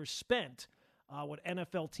dollars spent, what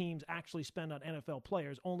NFL teams actually spend on NFL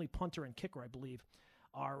players, only punter and kicker, I believe,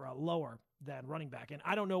 are lower than running back. And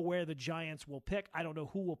I don't know where the Giants will pick. I don't know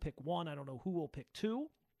who will pick 1. I don't know who will pick 2.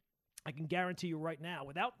 I can guarantee you right now,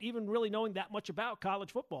 without even really knowing that much about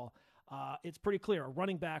college football, it's pretty clear a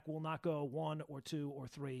running back will not go 1 or 2 or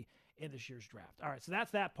 3 in this year's draft. All right, so that's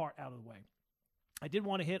that part out of the way. I did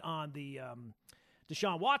want to hit on the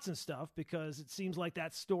Deshaun Watson stuff because it seems like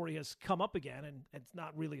that story has come up again, and it's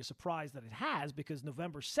not really a surprise that it has because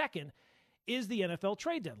November 2nd is the NFL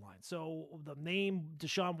trade deadline. So the name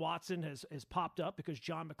Deshaun Watson has popped up because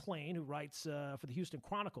John McClain, who writes for the Houston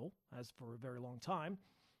Chronicle, has for a very long time,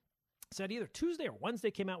 said either Tuesday or Wednesday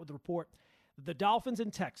came out with the report that the Dolphins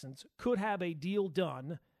and Texans could have a deal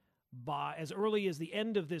done by as early as the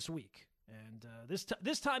end of this week. And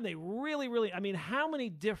this time they really, I mean, how many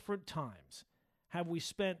different times have we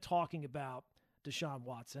spent talking about Deshaun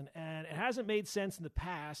Watson? And it hasn't made sense in the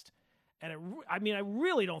past. And I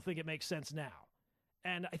really don't think it makes sense now.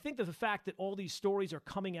 And I think that the fact that all these stories are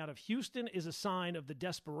coming out of Houston is a sign of the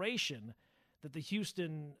desperation that the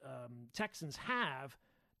Houston Texans have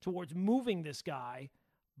towards moving this guy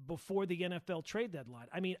before the NFL trade deadline.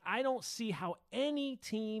 I mean, I don't see how any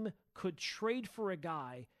team could trade for a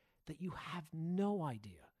guy that you have no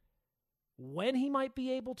idea when he might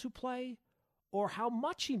be able to play or how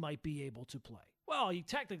much he might be able to play. Well, he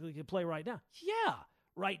technically can play right now. Yeah,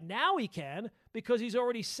 right now he can because he's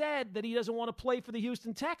already said that he doesn't want to play for the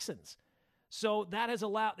Houston Texans. So that has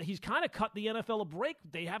allowed, he's kind of cut the NFL a break.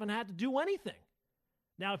 They haven't had to do anything.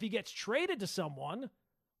 Now, if he gets traded to someone,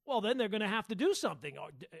 well, then they're going to have to do something.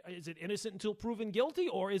 Is it innocent until proven guilty,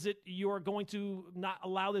 or is it you're going to not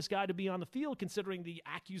allow this guy to be on the field considering the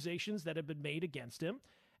accusations that have been made against him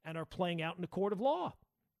and are playing out in the court of law?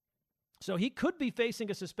 So he could be facing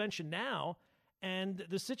a suspension now, and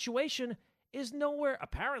the situation is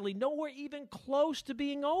apparently nowhere even close to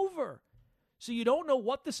being over. So you don't know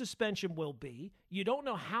what the suspension will be. You don't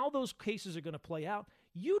know how those cases are going to play out.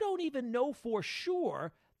 You don't even know for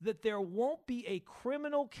sure that there won't be a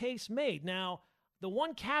criminal case made. Now, the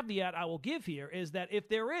one caveat I will give here is that if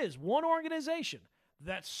there is one organization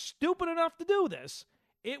that's stupid enough to do this,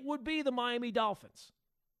 it would be the Miami Dolphins.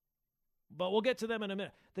 But we'll get to them in a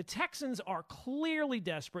minute. The Texans are clearly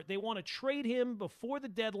desperate. They want to trade him before the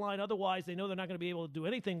deadline. Otherwise, they know they're not going to be able to do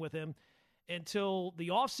anything with him until the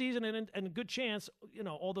offseason, and a good chance,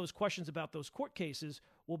 all those questions about those court cases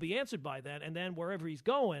will be answered by then. And then wherever he's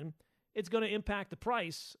going, it's going to impact the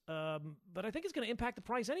price. But I think it's going to impact the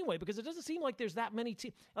price anyway because it doesn't seem like there's that many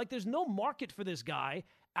teams. Like there's no market for this guy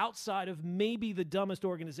outside of maybe the dumbest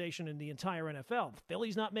organization in the entire NFL.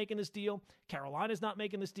 Philly's not making this deal. Carolina's not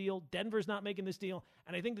making this deal. Denver's not making this deal.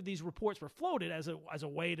 And I think that these reports were floated as a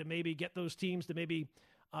way to maybe get those teams to maybe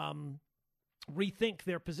rethink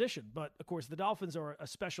their position. But, of course, the Dolphins are a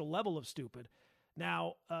special level of stupid.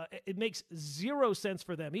 Now, it makes zero sense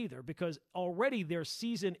for them either because already their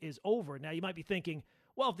season is over. Now, you might be thinking,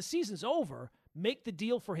 well, if the season's over, make the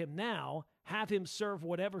deal for him now, have him serve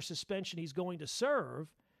whatever suspension he's going to serve,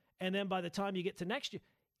 and then by the time you get to next year,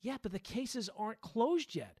 yeah, but the cases aren't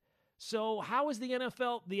closed yet. So how is the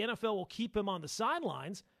NFL? The NFL will keep him on the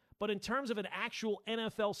sidelines, but in terms of an actual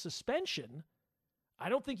NFL suspension, I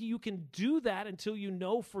don't think you can do that until you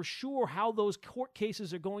know for sure how those court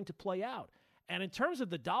cases are going to play out. And in terms of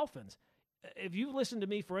the Dolphins, if you've listened to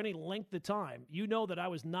me for any length of time, you know that I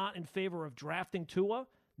was not in favor of drafting Tua,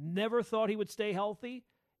 never thought he would stay healthy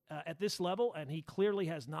at this level, and he clearly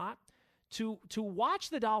has not. To watch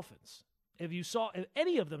the Dolphins, if you saw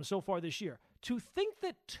any of them so far this year, to think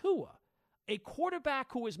that Tua, a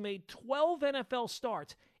quarterback who has made 12 NFL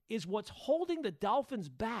starts, is what's holding the Dolphins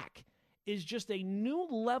back is just a new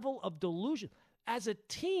level of delusion. As a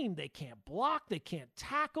team, they can't block, they can't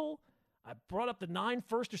tackle. I brought up the 9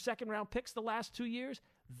 first or second round picks the last 2 years.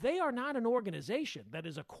 They are not an organization that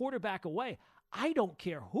is a quarterback away. I don't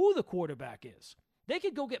care who the quarterback is. They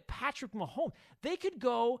could go get Patrick Mahomes. They could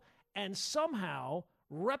go and somehow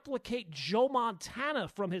replicate Joe Montana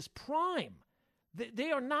from his prime.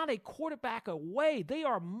 They are not a quarterback away. They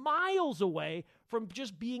are miles away from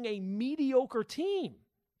just being a mediocre team.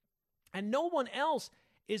 And no one else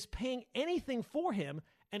is paying anything for him.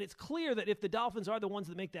 And it's clear that if the Dolphins are the ones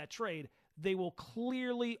that make that trade, they will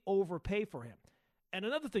clearly overpay for him. And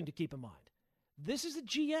another thing to keep in mind, this is a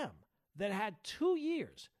GM that had 2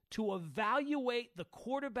 years to evaluate the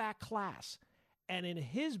quarterback class. And in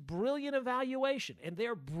his brilliant evaluation,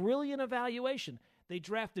 they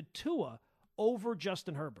drafted Tua over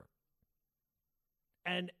Justin Herbert.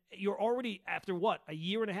 And you're already, after what, a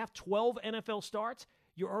year and a half, 12 NFL starts,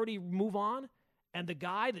 you already move on? And the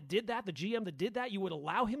guy that did that, the GM that did that, you would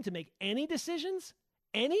allow him to make any decisions?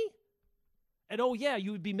 Any? And oh yeah,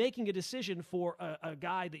 you would be making a decision for a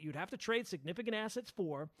guy that you'd have to trade significant assets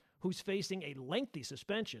for, who's facing a lengthy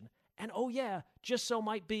suspension. And oh yeah, just so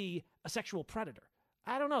might be a sexual predator.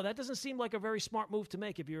 I don't know. That doesn't seem like a very smart move to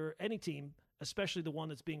make if you're any team, especially the one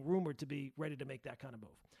that's being rumored to be ready to make that kind of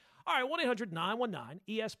move. All right,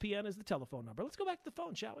 1-800-919-ESPN is the telephone number. Let's go back to the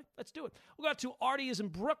phone, shall we? Let's do it. We'll go to Artie is in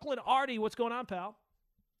Brooklyn. Artie, what's going on, pal?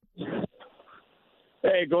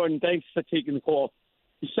 Hey, Gordon. Thanks for taking the call.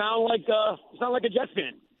 You sound like a Jets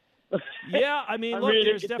fan. Yeah, I mean,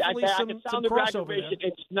 there's definitely some crossover there.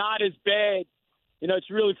 It's not as bad. You know,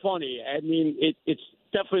 it's really funny. I mean, it's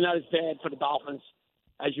definitely not as bad for the Dolphins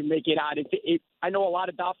as you make it out. I know a lot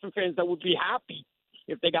of Dolphin fans that would be happy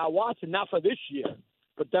if they got Watson, not for this year,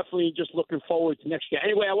 but definitely just looking forward to next year.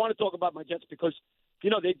 Anyway, I want to talk about my Jets because,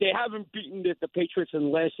 you know, they haven't beaten the Patriots in the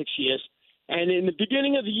last 6 years. And in the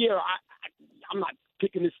beginning of the year, I'm not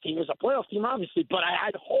picking this team as a playoff team, obviously, but I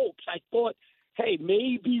had hopes. I thought, hey,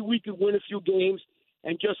 maybe we could win a few games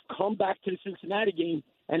and just come back to the Cincinnati game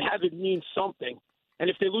and have it mean something. And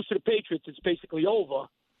if they lose to the Patriots, it's basically over.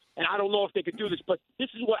 And I don't know if they could do this, but this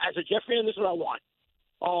is what, as a Jet fan, this is what I want.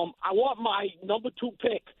 I want my number 2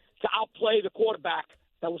 pick to outplay the quarterback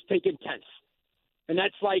that was taken 10th. And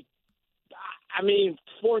that's like, I mean,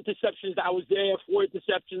 4 interceptions. I was there, 4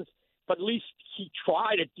 interceptions. But at least he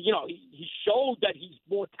tried it. You know, he showed that he's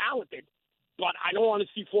more talented. But I don't want to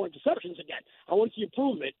see 4 interceptions again. I want to see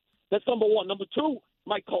improvement. That's number 1. Number 2,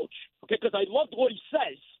 my coach. Okay, because I loved what he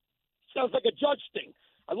says. Sounds like a judge thing.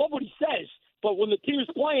 I love what he says. But when the team is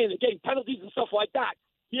playing and getting penalties and stuff like that,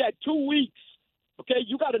 he had 2 weeks. Okay,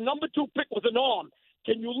 you got a number 2 pick with an arm.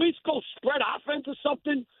 Can you at least go spread offense or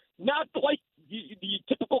something? Not like the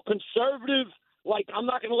typical conservative, like I'm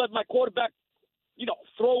not going to let my quarterback, you know,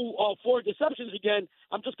 throw 4 interceptions again.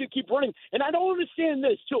 I'm just going to keep running. And I don't understand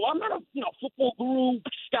this, too. I'm not a football guru,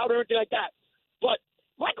 scout, or anything like that. But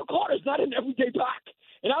Michael Carter's not an everyday back.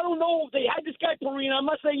 And I don't know if they had this guy, Perrine. I'm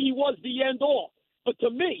not saying he was the end-all. But to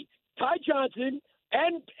me, Ty Johnson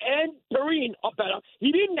and Perrine are better.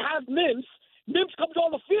 He didn't have Mims. Mims comes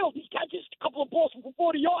on the field. He catches a couple of balls from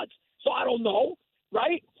 40 yards. So I don't know,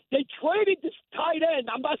 right? They traded this tight end.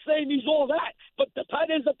 I'm not saying he's all that. But the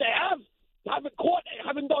tight ends that they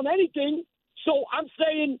haven't done anything. So I'm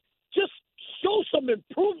saying just show some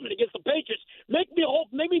improvement against the Patriots. Make me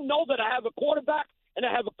know that I have a quarterback and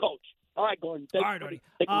I have a coach. All right, Gordon. All right, Artie.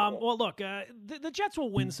 Well, look, the Jets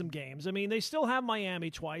will win some games. I mean, they still have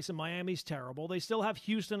Miami twice, and Miami's terrible. They still have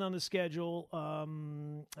Houston on the schedule,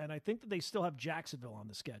 and I think that they still have Jacksonville on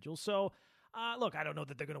the schedule. So, look, I don't know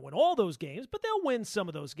that they're going to win all those games, but they'll win some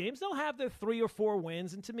of those games. They'll have their 3 or 4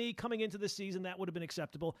 wins, and to me, coming into the season, that would have been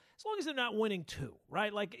acceptable as long as they're not winning 2,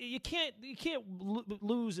 right? Like you can't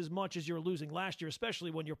lose as much as you're losing last year,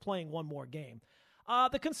 especially when you're playing one more game.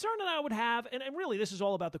 The concern that I would have, and really this is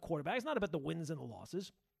all about the quarterback, it's not about the wins and the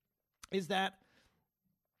losses, is that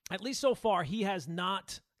at least so far he has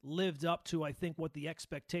not lived up to, I think, what the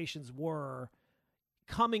expectations were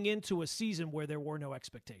coming into a season where there were no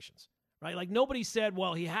expectations, right? Like nobody said,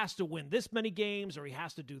 well, he has to win this many games or he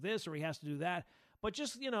has to do this or he has to do that. But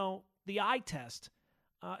just, the eye test,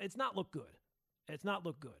 it's not looked good. It's not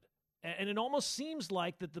looked good. And it almost seems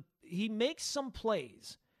like that he makes some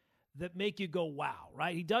plays that make you go, wow,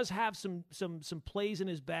 right? He does have some plays in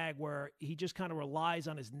his bag where he just kind of relies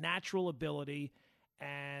on his natural ability,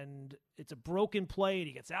 and it's a broken play, and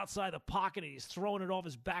he gets outside the pocket, and he's throwing it off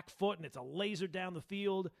his back foot, and it's a laser down the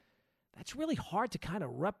field. That's really hard to kind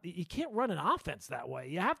of You can't run an offense that way.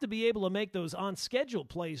 You have to be able to make those on-schedule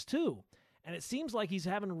plays, too. And it seems like he's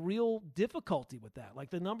having real difficulty with that. Like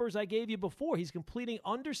the numbers I gave you before, he's completing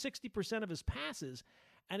under 60% of his passes,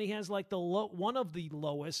 and he has like one of the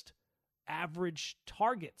lowest average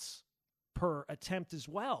targets per attempt as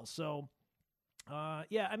well. So, I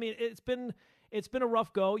mean, it's been a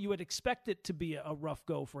rough go. You would expect it to be a rough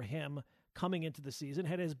go for him coming into the season.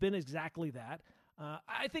 It has been exactly that.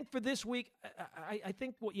 I think for this week, I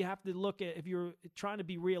think what you have to look at if you're trying to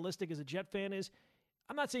be realistic as a Jet fan is,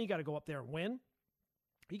 I'm not saying you got to go up there and win.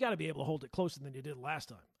 You got to be able to hold it closer than you did last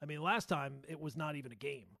time. I mean, last time it was not even a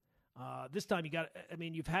game. This time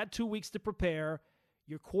you've had 2 weeks to prepare.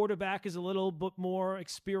 Your quarterback is a little bit more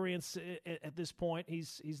experienced at this point.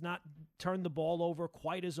 He's not turned the ball over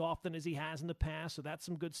quite as often as he has in the past, so that's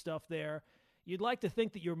some good stuff there. You'd like to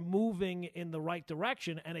think that you're moving in the right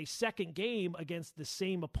direction, and a second game against the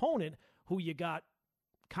same opponent who you got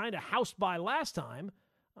kind of housed by last time.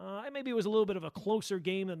 Maybe it was a little bit of a closer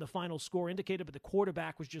game than the final score indicated, but the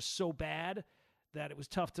quarterback was just so bad that it was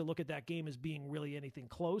tough to look at that game as being really anything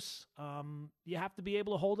close. You have to be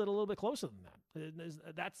able to hold it a little bit closer than that.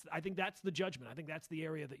 I think that's the judgment. I think that's the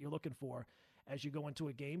area that you're looking for as you go into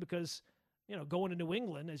a game because, going to New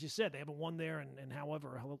England, as you said, they haven't won there in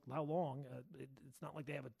however how long. It's not like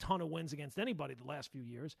they have a ton of wins against anybody the last few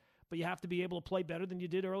years, but you have to be able to play better than you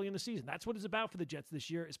did early in the season. That's what it's about for the Jets this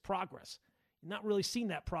year is progress. You've not really seen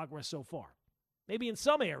that progress so far. Maybe in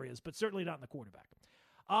some areas, but certainly not in the quarterback.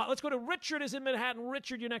 Let's go to Richard is in Manhattan.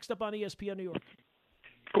 Richard, you're next up on ESPN New York.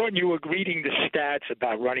 Gordon, you were reading the stats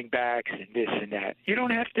about running backs and this and that. You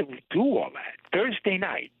don't have to do all that. Thursday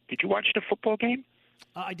night, did you watch the football game?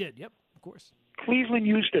 I did, yep, of course. Cleveland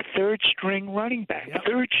used a third-string running back. Yep,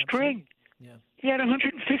 third string. Yeah. He had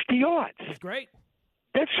 150 yards. That's great.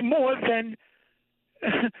 That's more than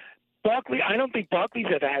Barkley. I don't think Barkley's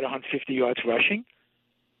ever had 150 yards rushing.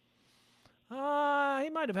 He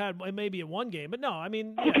might have had maybe in one game, but no, I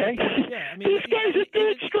mean, okay. Yeah, I mean, this guy's a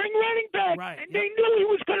third-string running back, right? And they knew he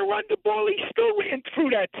was going to run the ball. He still ran through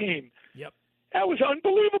that team. Yep, that was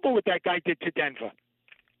unbelievable what that guy did to Denver.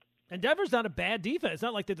 And Denver's not a bad defense. It's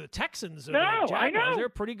not like they're the Texans or no, the Jaguars. I know. They're a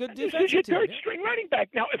pretty good defense. This is your third-string running back.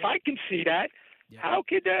 Now, if I can see that, how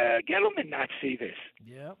could Gettleman not see this?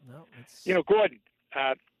 Yeah, no, it's Gordon.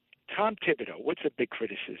 Tom Thibodeau. What's a big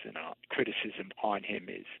criticism on him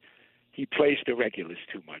is he plays the regulars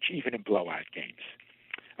too much, even in blowout games.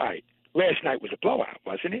 All right, last night was a blowout,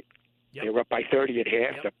 wasn't it? Yep. They were up by 30 at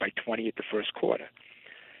half, Yep. up by 20 at the first quarter.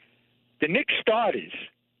 The Knicks starters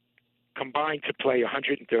combined to play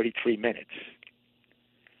 133 minutes.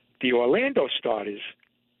 The Orlando starters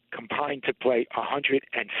combined to play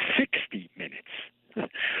 160 minutes.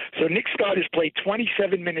 So Knicks starters played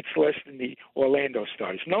 27 minutes less than the Orlando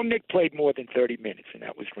starters. No Knick played more than 30 minutes, and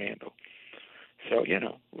that was Randall. So,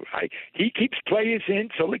 he keeps players in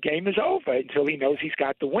till the game is over, until he knows he's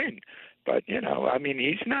got the win. But, I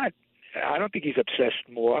mean, I don't think he's obsessed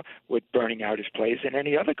more with burning out his players than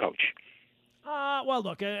any other coach. Well,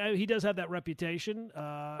 look, he does have that reputation.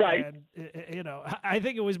 Right. And, I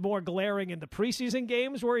think it was more glaring in the preseason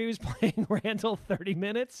games where he was playing Randall 30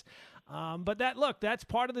 minutes. But that's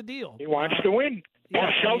part of the deal. He wants to win.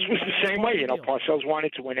 Parcells was the same way. Parcells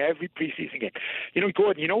wanted to win every preseason game.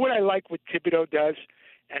 Gordon, you know what I like what Thibodeau does?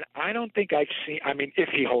 And I don't think I've seen, if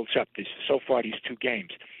he holds up this so far these 2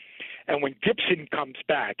 games, And when Gibson comes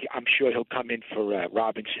back, I'm sure he'll come in for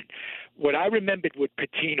Robinson. What I remembered with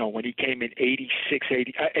Patino when he came in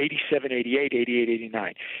 87, 88, 88,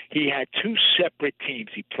 89, he had two separate teams.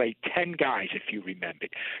 He played 10 guys, if you remembered.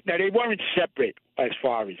 Now, they weren't separate as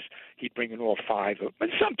far as he'd bring in all five, but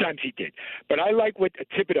sometimes he did. But I like what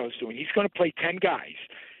Thibodeau's doing. He's going to play 10 guys.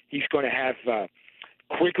 He's going to have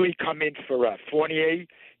Quigley come in for Fournier.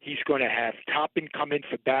 He's going to have Toppin come in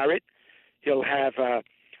for Barrett. He'll have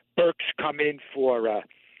Burks come in for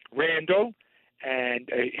Randall, and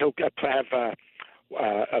he'll have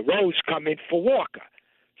Rose come in for Walker.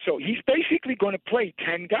 So he's basically going to play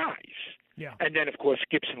 10 guys. Yeah. And then, of course,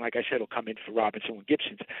 Gibson, like I said, will come in for Robinson when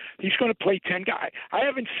Gibson's. He's going to play 10 guys. I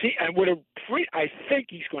haven't seen, and I think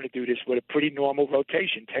he's going to do this with a pretty normal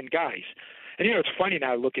rotation, 10 guys. And, it's funny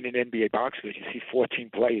now looking at NBA box scores, you see 14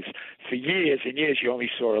 players. For years and years, you only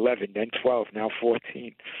saw 11, then 12, now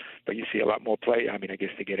 14. But you see a lot more play. I mean, I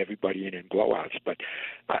guess they get everybody in blowouts. But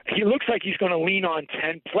he looks like he's going to lean on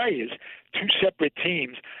 10 players, two separate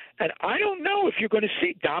teams. And I don't know if you're going to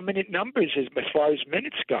see dominant numbers as far as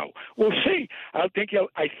minutes go. We'll see. I think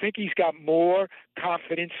he's got more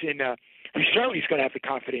confidence in he certainly is going to have the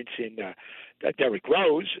confidence in Derrick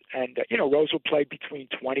Rose, and Rose will play between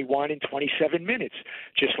 21 and 27 minutes,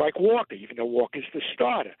 just like Walker, even though Walker's the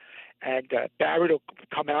starter. And Barrett will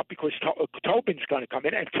come out because Tobin's going to come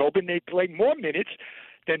in, and Tobin may play more minutes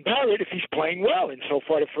than Barrett if he's playing well. And so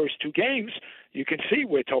far, the first two games, you can see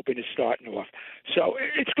where Tobin is starting off. So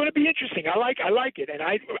it's going to be interesting. I like it, and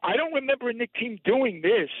I don't remember a Knicks team doing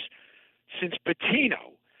this since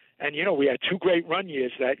Patino. And, we had two great run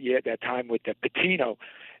years that time with Patino.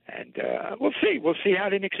 And we'll see. We'll see how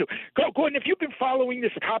the Knicks do. Gordon, have you been following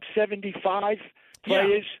this top 75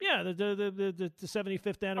 players? Yeah, the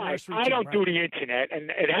 75th anniversary. I don't do the internet,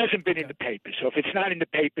 and it hasn't been in the papers. So if it's not in the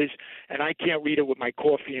papers and I can't read it with my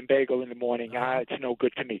coffee and bagel in the morning, it's no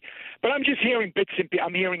good to me. But I'm just hearing bits and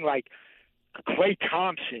I'm hearing like Klay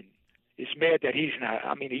Thompson is mad that he's not.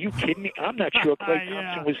 I mean, are you kidding me? I'm not sure Klay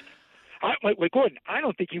Thompson was. Wait, Gordon, I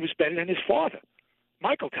don't think he was better than his father,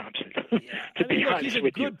 Michael Thompson, to be honest he's a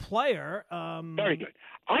with good player. Very good.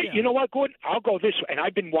 You know what, Gordon? I'll go this way. And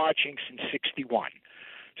I've been watching since 61.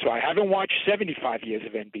 So I haven't watched 75 years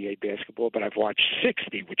of NBA basketball, but I've watched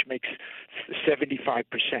 60, which makes 75%.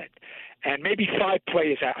 And maybe 5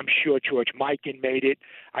 players, I'm sure George Mikan made it.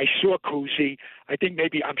 I saw Cousy.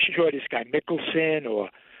 I'm sure this guy Mickelson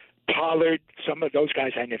or Pollard, some of those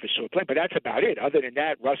guys I never saw play, but that's about it. Other than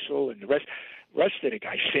that, Russell and the rest of the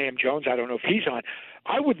guys, Sam Jones, I don't know if he's on.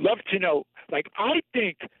 I would love to know, I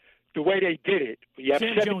think the way they did it, you have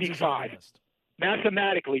Sam 75.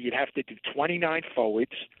 Mathematically, you'd have to do 29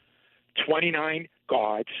 forwards, 29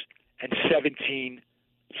 guards, and 17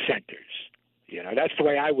 centers. That's the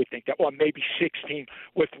way I would think that, or maybe 16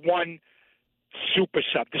 with one super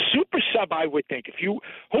sub. The super sub, I would think, who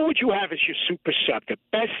would you have as your super sub? The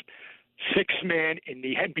best sixth man in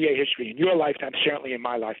the NBA history in your lifetime, certainly in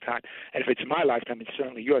my lifetime. And if it's my lifetime, it's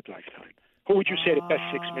certainly your lifetime. Who would you say the best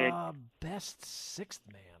sixth man? Best sixth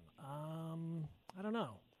man? I don't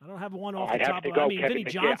know. I don't have one off I'd the have top to of go Vinny Kevin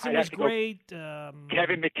Johnson was great.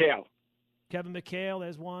 Kevin McHale. Kevin McHale,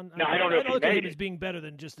 there's one. No, I don't know if he look at made him it. as being better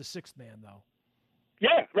than just a sixth man, though.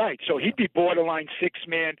 Yeah, right. So he'd be borderline sixth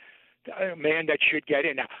man, a man that should get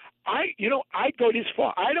in. Now, I'd go this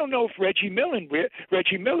far. I don't know if Reggie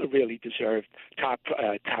Miller really deserved top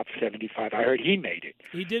 75. I heard he made it.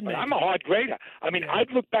 He did make it. I'm a hard grader. I mean,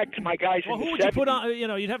 I'd look back to my guys well, in the 70s. who would you put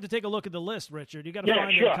on? You'd have to take a look at the list, Richard. You got to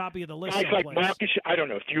find a copy of the list. Guys someplace. like Marcus. I don't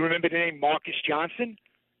know. Do you remember the name Marcus Johnson?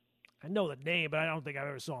 I know the name, but I don't think I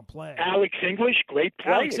ever saw him play. Alex English, great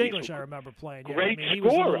player. Alex English, I remember playing. Great he scorer.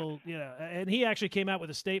 was a little, and he actually came out with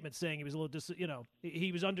a statement saying he was a little,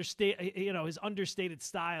 he was understated. His understated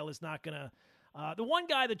style is not going to. The one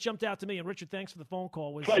guy that jumped out to me, and Richard, thanks for the phone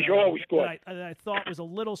call, was pleasure always good. I thought was a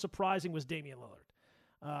little surprising was Damian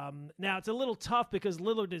Lillard. Now it's a little tough because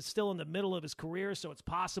Lillard is still in the middle of his career, so it's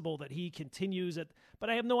possible that he continues it. But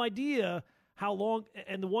I have no idea how long.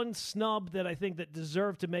 And the one snub that I think that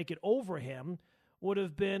deserved to make it over him would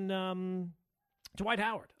have been Dwight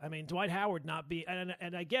Howard. I mean, Dwight Howard not be,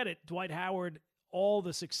 and I get it. Dwight Howard, all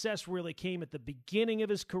the success really came at the beginning of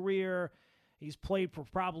his career. He's played for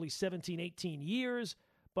probably 17, 18 years.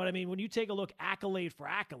 But, I mean, when you take a look accolade for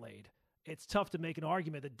accolade, it's tough to make an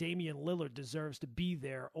argument that Damian Lillard deserves to be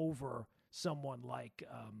there over someone like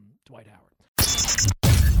Dwight Howard.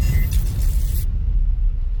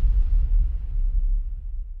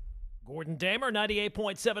 Gordon Damer,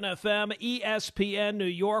 98.7 FM, ESPN New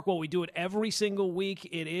York. Well, we do it every single week.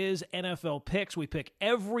 It is NFL Picks. We pick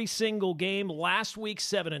every single game. Last week,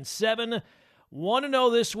 7-7.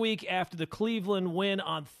 1-0 this week after the Cleveland win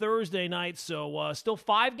on Thursday night. So still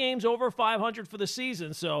 5 games over 500 for the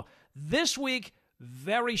season. So this week,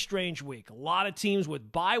 very strange week. A lot of teams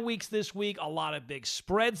with bye weeks this week, a lot of big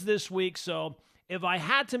spreads this week. So if I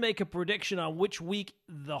had to make a prediction on which week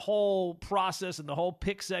the whole process and the whole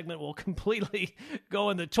pick segment will completely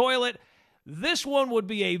go in the toilet, this one would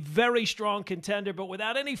be a very strong contender. But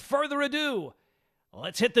without any further ado,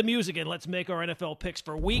 let's hit the music and let's make our NFL picks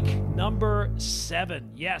for week number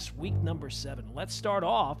 7. Yes, week number 7. Let's start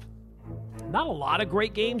off. Not a lot of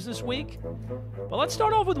great games this week, but let's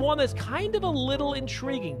start off with one that's kind of a little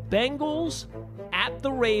intriguing. Bengals at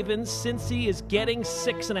the Ravens. Cincy is getting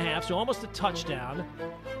 6.5, so almost a touchdown.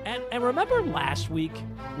 And remember last week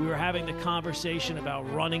we were having the conversation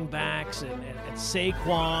about running backs and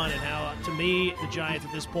Saquon and how, to me, the Giants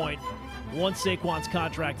at this point, once Saquon's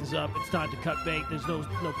contract is up, it's time to cut bait. There's no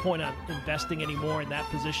point on investing anymore in that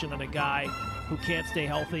position on a guy who can't stay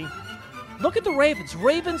healthy. Look at the Ravens.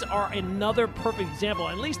 Ravens are another perfect example,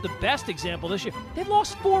 at least the best example this year. They've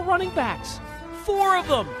lost 4 running backs. 4 of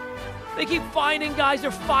them. They keep finding guys. They're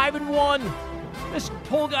 5-1. Just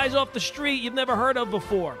pull guys off the street you've never heard of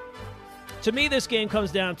before. To me, this game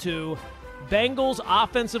comes down to Bengals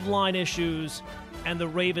offensive line issues and the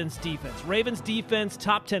Ravens defense. Ravens defense,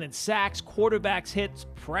 top 10 in sacks, quarterbacks hits,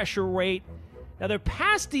 pressure rate. Now, their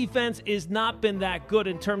pass defense has not been that good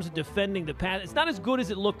in terms of defending the pass. It's not as good as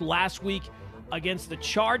it looked last week against the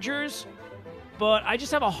Chargers, but I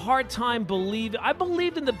just have a hard time believing. I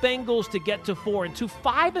believed in the Bengals to get to 4-2.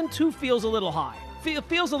 5-2 feels a little high.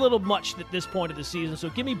 Feels a little much at this point of the season, so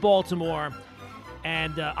give me Baltimore,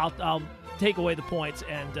 and I'll take away the points,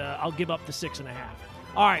 and I'll give up the 6.5.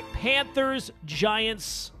 All right, Panthers,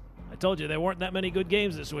 Giants. I told you there weren't that many good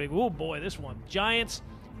games this week. Oh, boy, this one. Giants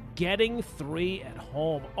getting 3 at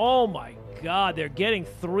home. Oh, my God. They're getting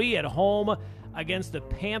 3 at home against the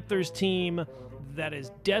Panthers team that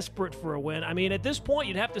is desperate for a win. I mean, at this point,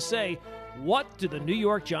 you'd have to say, what do the New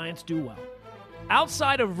York Giants do well?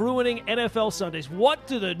 Outside of ruining NFL Sundays, what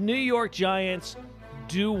do the New York Giants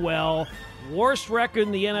do well? Worst record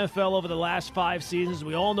in the NFL over the last 5 seasons.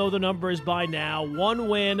 We all know the numbers by now. 1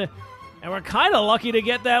 win. And we're kind of lucky to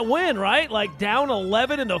get that win, right? Like down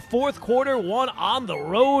 11 in the fourth quarter, 1 on the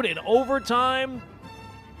road in overtime.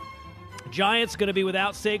 Giants going to be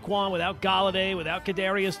without Saquon, without Galladay, without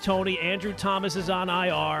Kadarius Toney. Andrew Thomas is on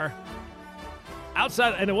IR.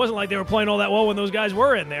 Outside, and it wasn't like they were playing all that well when those guys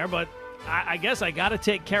were in there, but I guess I got to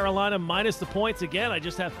take Carolina minus the points again.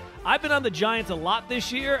 I've been on the Giants a lot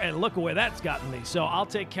this year, and look where that's gotten me. So I'll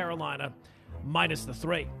take Carolina minus the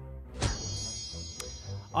 3.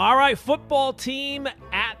 All right, football team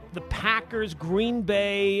at the Packers, Green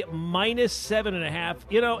Bay, minus 7.5.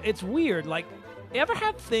 You know, it's weird. Like, you ever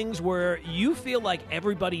have things where you feel like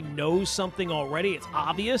everybody knows something already? It's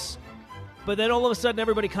obvious. But then all of a sudden,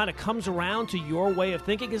 everybody kind of comes around to your way of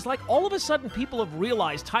thinking. It's like all of a sudden people have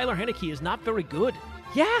realized Tyler Heineke is not very good.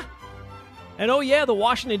 Yeah. And, oh, yeah, the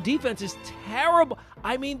Washington defense is terrible.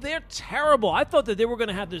 I mean, they're terrible. I thought that they were going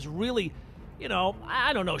to have this really,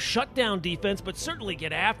 shutdown defense, but certainly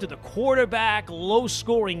get after the quarterback,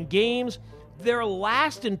 low-scoring games. They're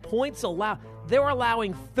last in points allowed. They're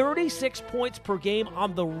allowing 36 points per game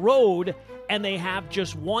on the road, and they have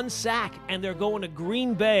just 1 sack. And they're going to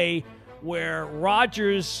Green Bay, where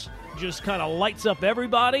Rodgers just kind of lights up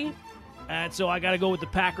everybody. And so I got to go with the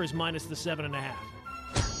Packers minus the 7.5.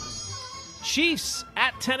 Chiefs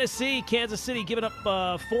at Tennessee. Kansas City giving up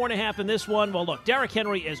 4.5 in this one. Well, look, Derrick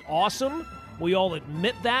Henry is awesome. We all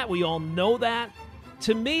admit that. We all know that.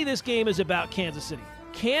 To me, this game is about Kansas City.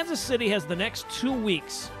 Kansas City has the next 2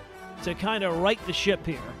 weeks to kind of right the ship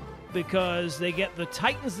here because they get the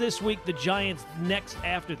Titans this week, the Giants next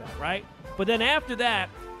after that, right? But then after that,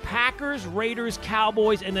 Packers, Raiders,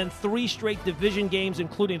 Cowboys, and then 3 straight division games,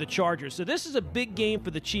 including the Chargers. So this is a big game for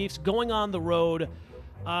the Chiefs going on the road.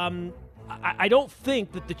 I don't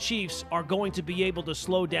think that the Chiefs are going to be able to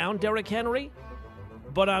slow down Derrick Henry,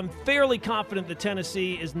 but I'm fairly confident that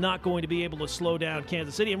Tennessee is not going to be able to slow down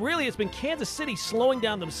Kansas City. And really, it's been Kansas City slowing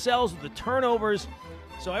down themselves with the turnovers.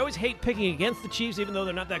 So I always hate picking against the Chiefs, even though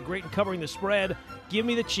they're not that great in covering the spread. Give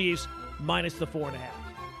me the Chiefs minus the 4.5.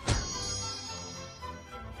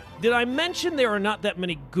 Did I mention there are not that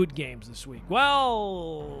many good games this week?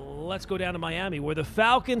 Well, let's go down to Miami, where the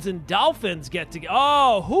Falcons and Dolphins get together.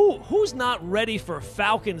 Oh, who's not ready for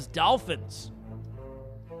Falcons-Dolphins?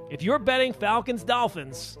 If you're betting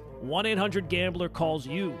Falcons-Dolphins, 1-800-GAMBLER calls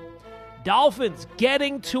you. Dolphins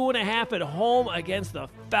getting 2.5 at home against the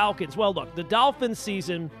Falcons. Well, look, the Dolphins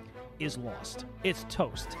season is lost. It's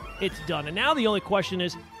toast. It's done. And now the only question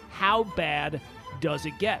is, how bad does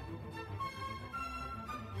it get?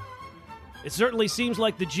 It certainly seems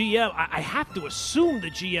like the GM, I have to assume the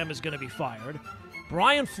GM is going to be fired.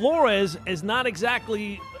 Brian Flores is not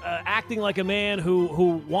exactly acting like a man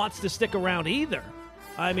who wants to stick around either.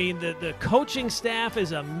 I mean, the coaching staff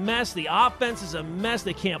is a mess. The offense is a mess.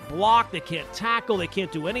 They can't block. They can't tackle. They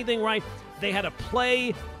can't do anything right. They had a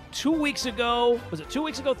play 2 weeks ago. Was it 2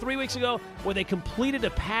 weeks ago, 3 weeks ago, where they completed a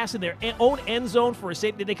pass in their own end zone for a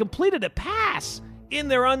safety. They completed a pass in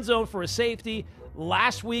their end zone for a safety.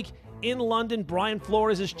 Last week in London, Brian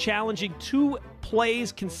Flores is challenging 2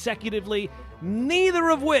 plays consecutively, neither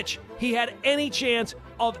of which he had any chance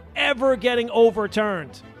of ever getting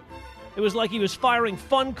overturned. It was like he was firing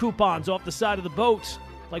fun coupons off the side of the boat,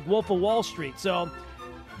 like Wolf of Wall Street. So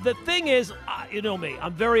the thing is, you know me,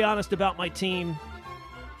 I'm very honest about my team.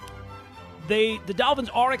 The Dolphins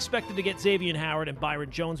are expected to get Xavier Howard and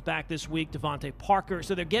Byron Jones back this week, Devontae Parker,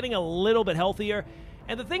 so they're getting a little bit healthier.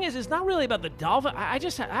 And the thing is, it's not really about the Dolphins.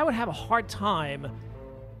 I would have a hard time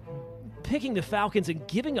picking the Falcons and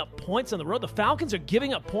giving up points on the road. The Falcons are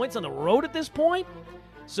giving up points on the road at this point.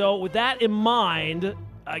 So with that in mind,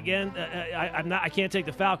 again, I can't take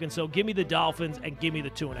the Falcons, so give me the Dolphins and give me the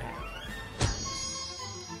 2.5.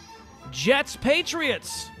 Jets,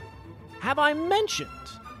 Patriots. Have I mentioned,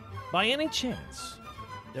 by any chance,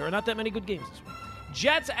 there are not that many good games this week?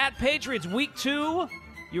 Jets at Patriots, week 2.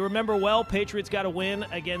 You remember well, Patriots got a win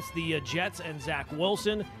against the Jets and Zach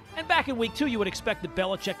Wilson. And back in week 2, you would expect that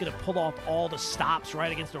Belichick going to pull off all the stops,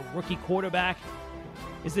 right, against a rookie quarterback.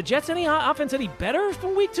 Is the Jets' offense any better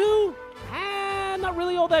from week 2? Not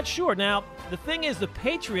really all that sure. Now, the thing is, the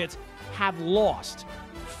Patriots have lost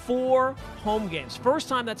 4 home games. First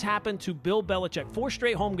time that's happened to Bill Belichick. 4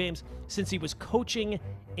 straight home games since he was coaching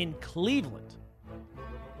in Cleveland.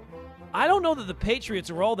 I don't know that the Patriots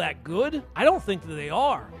are all that good. I don't think that they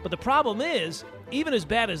are. But the problem is, even as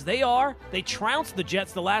bad as they are, they trounced the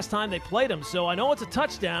Jets the last time they played them. So I know it's a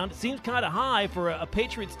touchdown. It seems kind of high for a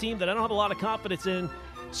Patriots team that I don't have a lot of confidence in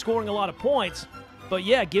scoring a lot of points. But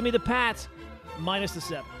yeah, give me the Pats minus the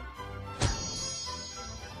 7.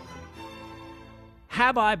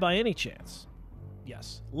 Have I, by any chance?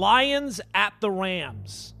 Yes. Lions at the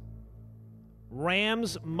Rams.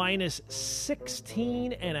 Rams minus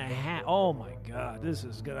 16.5. Oh, my God. This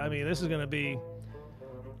is going to be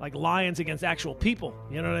like Lions against actual people.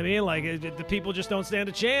 You know what I mean? Like, the people just don't stand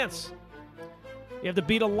a chance. You have to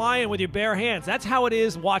beat a lion with your bare hands. That's how it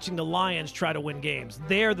is watching the Lions try to win games.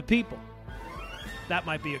 They're the people. That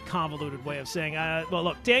might be a convoluted way of saying, well,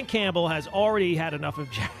 look, Dan Campbell has already had enough of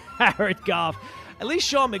Jared Goff. At least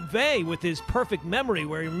Sean McVay, with his perfect memory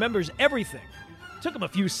where he remembers everything. Took him a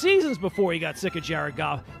few seasons before he got sick of Jared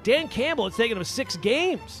Goff. Dan Campbell, it's taken him 6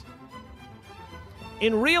 games.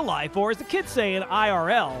 In real life, or as the kids say in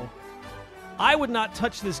IRL, I would not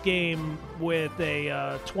touch this game with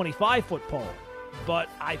a 25-foot pole. But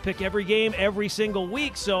I pick every game every single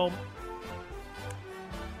week, so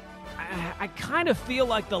I kind of feel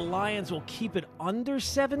like the Lions will keep it under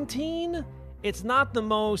 17. It's not the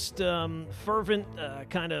most fervent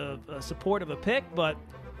kind of support of a pick, but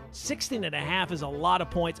 16.5 is a lot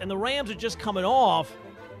of points. And the Rams are just coming off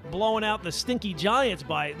blowing out the stinky Giants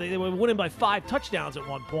they were winning by 5 touchdowns at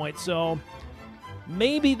one point. So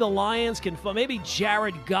maybe the Lions maybe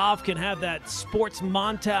Jared Goff can have that sports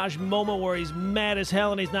montage moment where he's mad as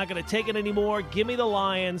hell and he's not going to take it anymore. Give me the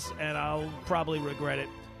Lions, and I'll probably regret it.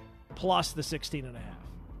 Plus the 16.5.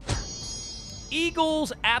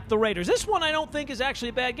 Eagles at the Raiders. This one I don't think is actually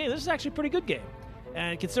a bad game. This is actually a pretty good game.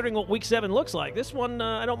 And considering what Week 7 looks like, this one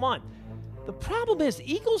I don't mind. The problem is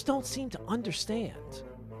the Eagles don't seem to understand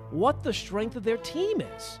what the strength of their team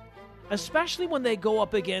is, especially when they go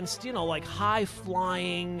up against, like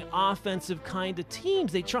high-flying, offensive kind of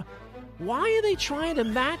teams. Why are they trying to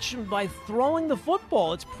match them by throwing the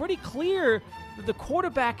football? It's pretty clear that the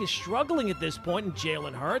quarterback is struggling at this point in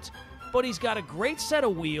Jalen Hurts, but he's got a great set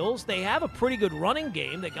of wheels. They have a pretty good running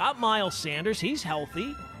game. They got Miles Sanders. He's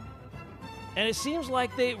healthy. And it seems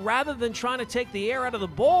like rather than trying to take the air out of the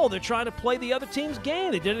ball, they're trying to play the other team's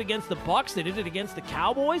game. They did it against the Bucs. They did it against the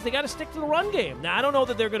Cowboys. They got to stick to the run game. Now, I don't know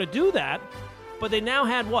that they're going to do that, but they now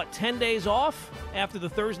had, 10 days off after the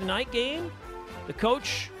Thursday night game? The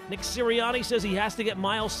coach, Nick Sirianni, says he has to get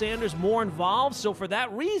Miles Sanders more involved. So for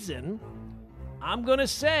that reason, I'm going to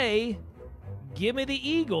say, give me the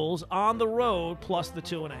Eagles on the road plus the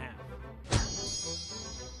 2.5.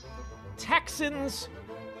 Texans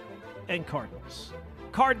and Cardinals.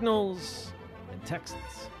 Cardinals and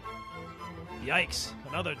Texans. Yikes.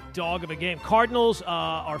 Another dog of a game. Cardinals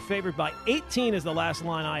are favored by 18 is the last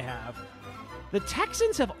line I have. The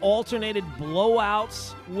Texans have alternated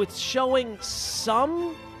blowouts with showing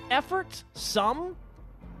some effort,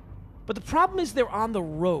 but But the problem is they're on the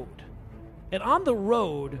road. And on the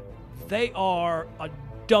road, they are a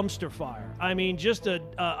dumpster fire. I mean, just a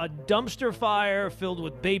dumpster fire filled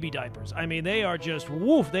with baby diapers. I mean, they are just,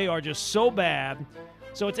 they are just so bad.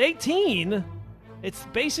 So it's 18. It's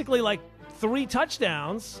basically like 3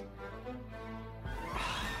 touchdowns.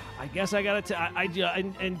 I guess I got to,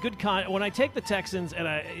 and good when I take the Texans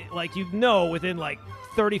and within like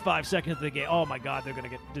 35 seconds of the game, oh my God, they're going to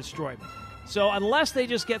get destroyed. So unless they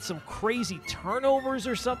just get some crazy turnovers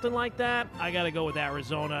or something like that, I got to go with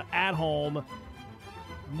Arizona at home,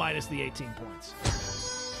 minus the 18 points.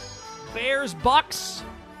 Bears, Bucks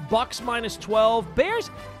minus 12. Bears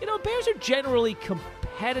are generally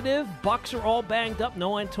competitive. Bucks are all banged up.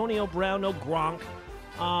 No Antonio Brown, no Gronk.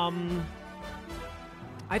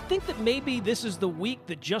 I think that maybe this is the week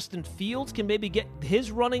that Justin Fields can maybe get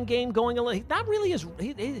his running game going a little. Not really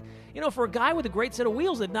for a guy with a great set of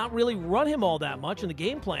wheels that not really run him all that much in the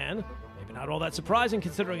game plan, maybe not all that surprising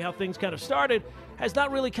considering how things kind of started, has not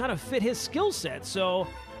really kind of fit his skill set. So,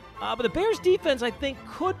 but the Bears defense, I think,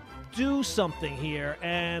 could do something here.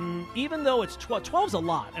 And even though it's 12's a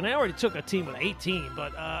lot, and I already took a team with 18,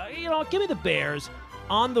 but, give me the Bears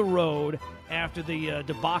on the road. After the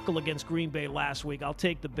debacle against Green Bay last week, I'll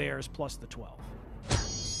take the Bears plus the 12.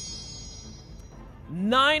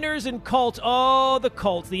 Niners and Colts. Oh, the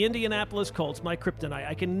Colts, the Indianapolis Colts, my kryptonite.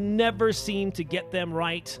 I can never seem to get them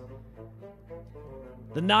right.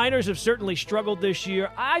 The Niners have certainly struggled this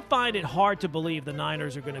year. I find it hard to believe the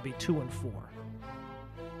Niners are going to be 2-4.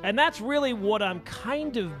 And that's really what I'm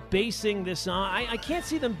kind of basing this on. I can't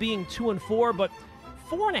see them being 2-4, but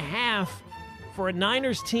 4.5 for a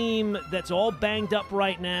Niners team that's all banged up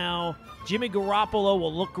right now. Jimmy Garoppolo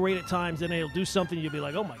will look great at times, and he'll do something you'll be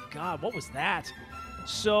like, oh my God, what was that?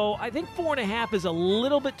 So I think 4.5 is a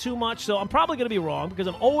little bit too much, so I'm probably going to be wrong because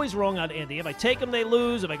I'm always wrong on Indy. If I take them, they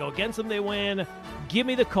lose. If I go against them, they win. Give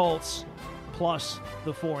me the Colts plus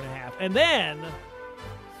the 4.5. And then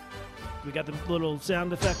we got the little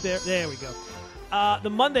sound effect there. There we go. The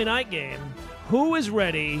Monday night game. Who is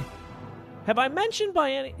ready? Have I mentioned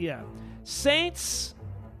by any? Yeah. Saints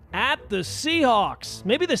at the Seahawks.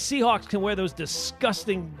 Maybe the Seahawks can wear those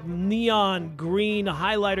disgusting neon green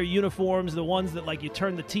highlighter uniforms, the ones that you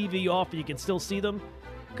turn the TV off and you can still see them,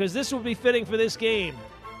 because this would be fitting for this game.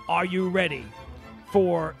 Are you ready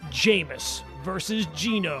for Jameis versus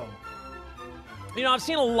Geno? I've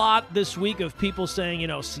seen a lot this week of people saying,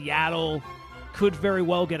 Seattle could very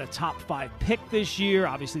well get a top 5 pick this year.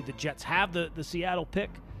 Obviously, the Jets have the Seattle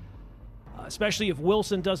pick. Especially if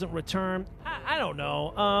Wilson doesn't return. I don't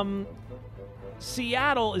know.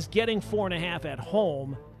 Seattle is getting 4.5 at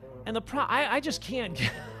home, and I just can't.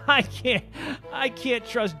 I can't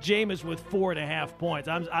trust Jameis with 4.5 points.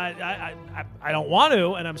 I don't want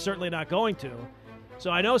to, and I'm certainly not going to. So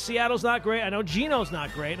I know Seattle's not great. I know Geno's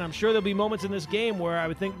not great, and I'm sure there'll be moments in this game where I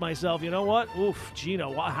would think to myself, you know what? Oof,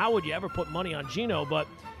 Geno. How would you ever put money on Geno? But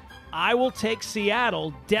I will take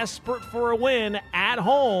Seattle, desperate for a win at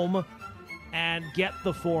home, and get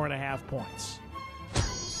the 4.5 points.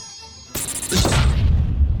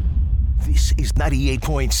 This is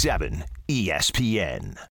 98.7 ESPN.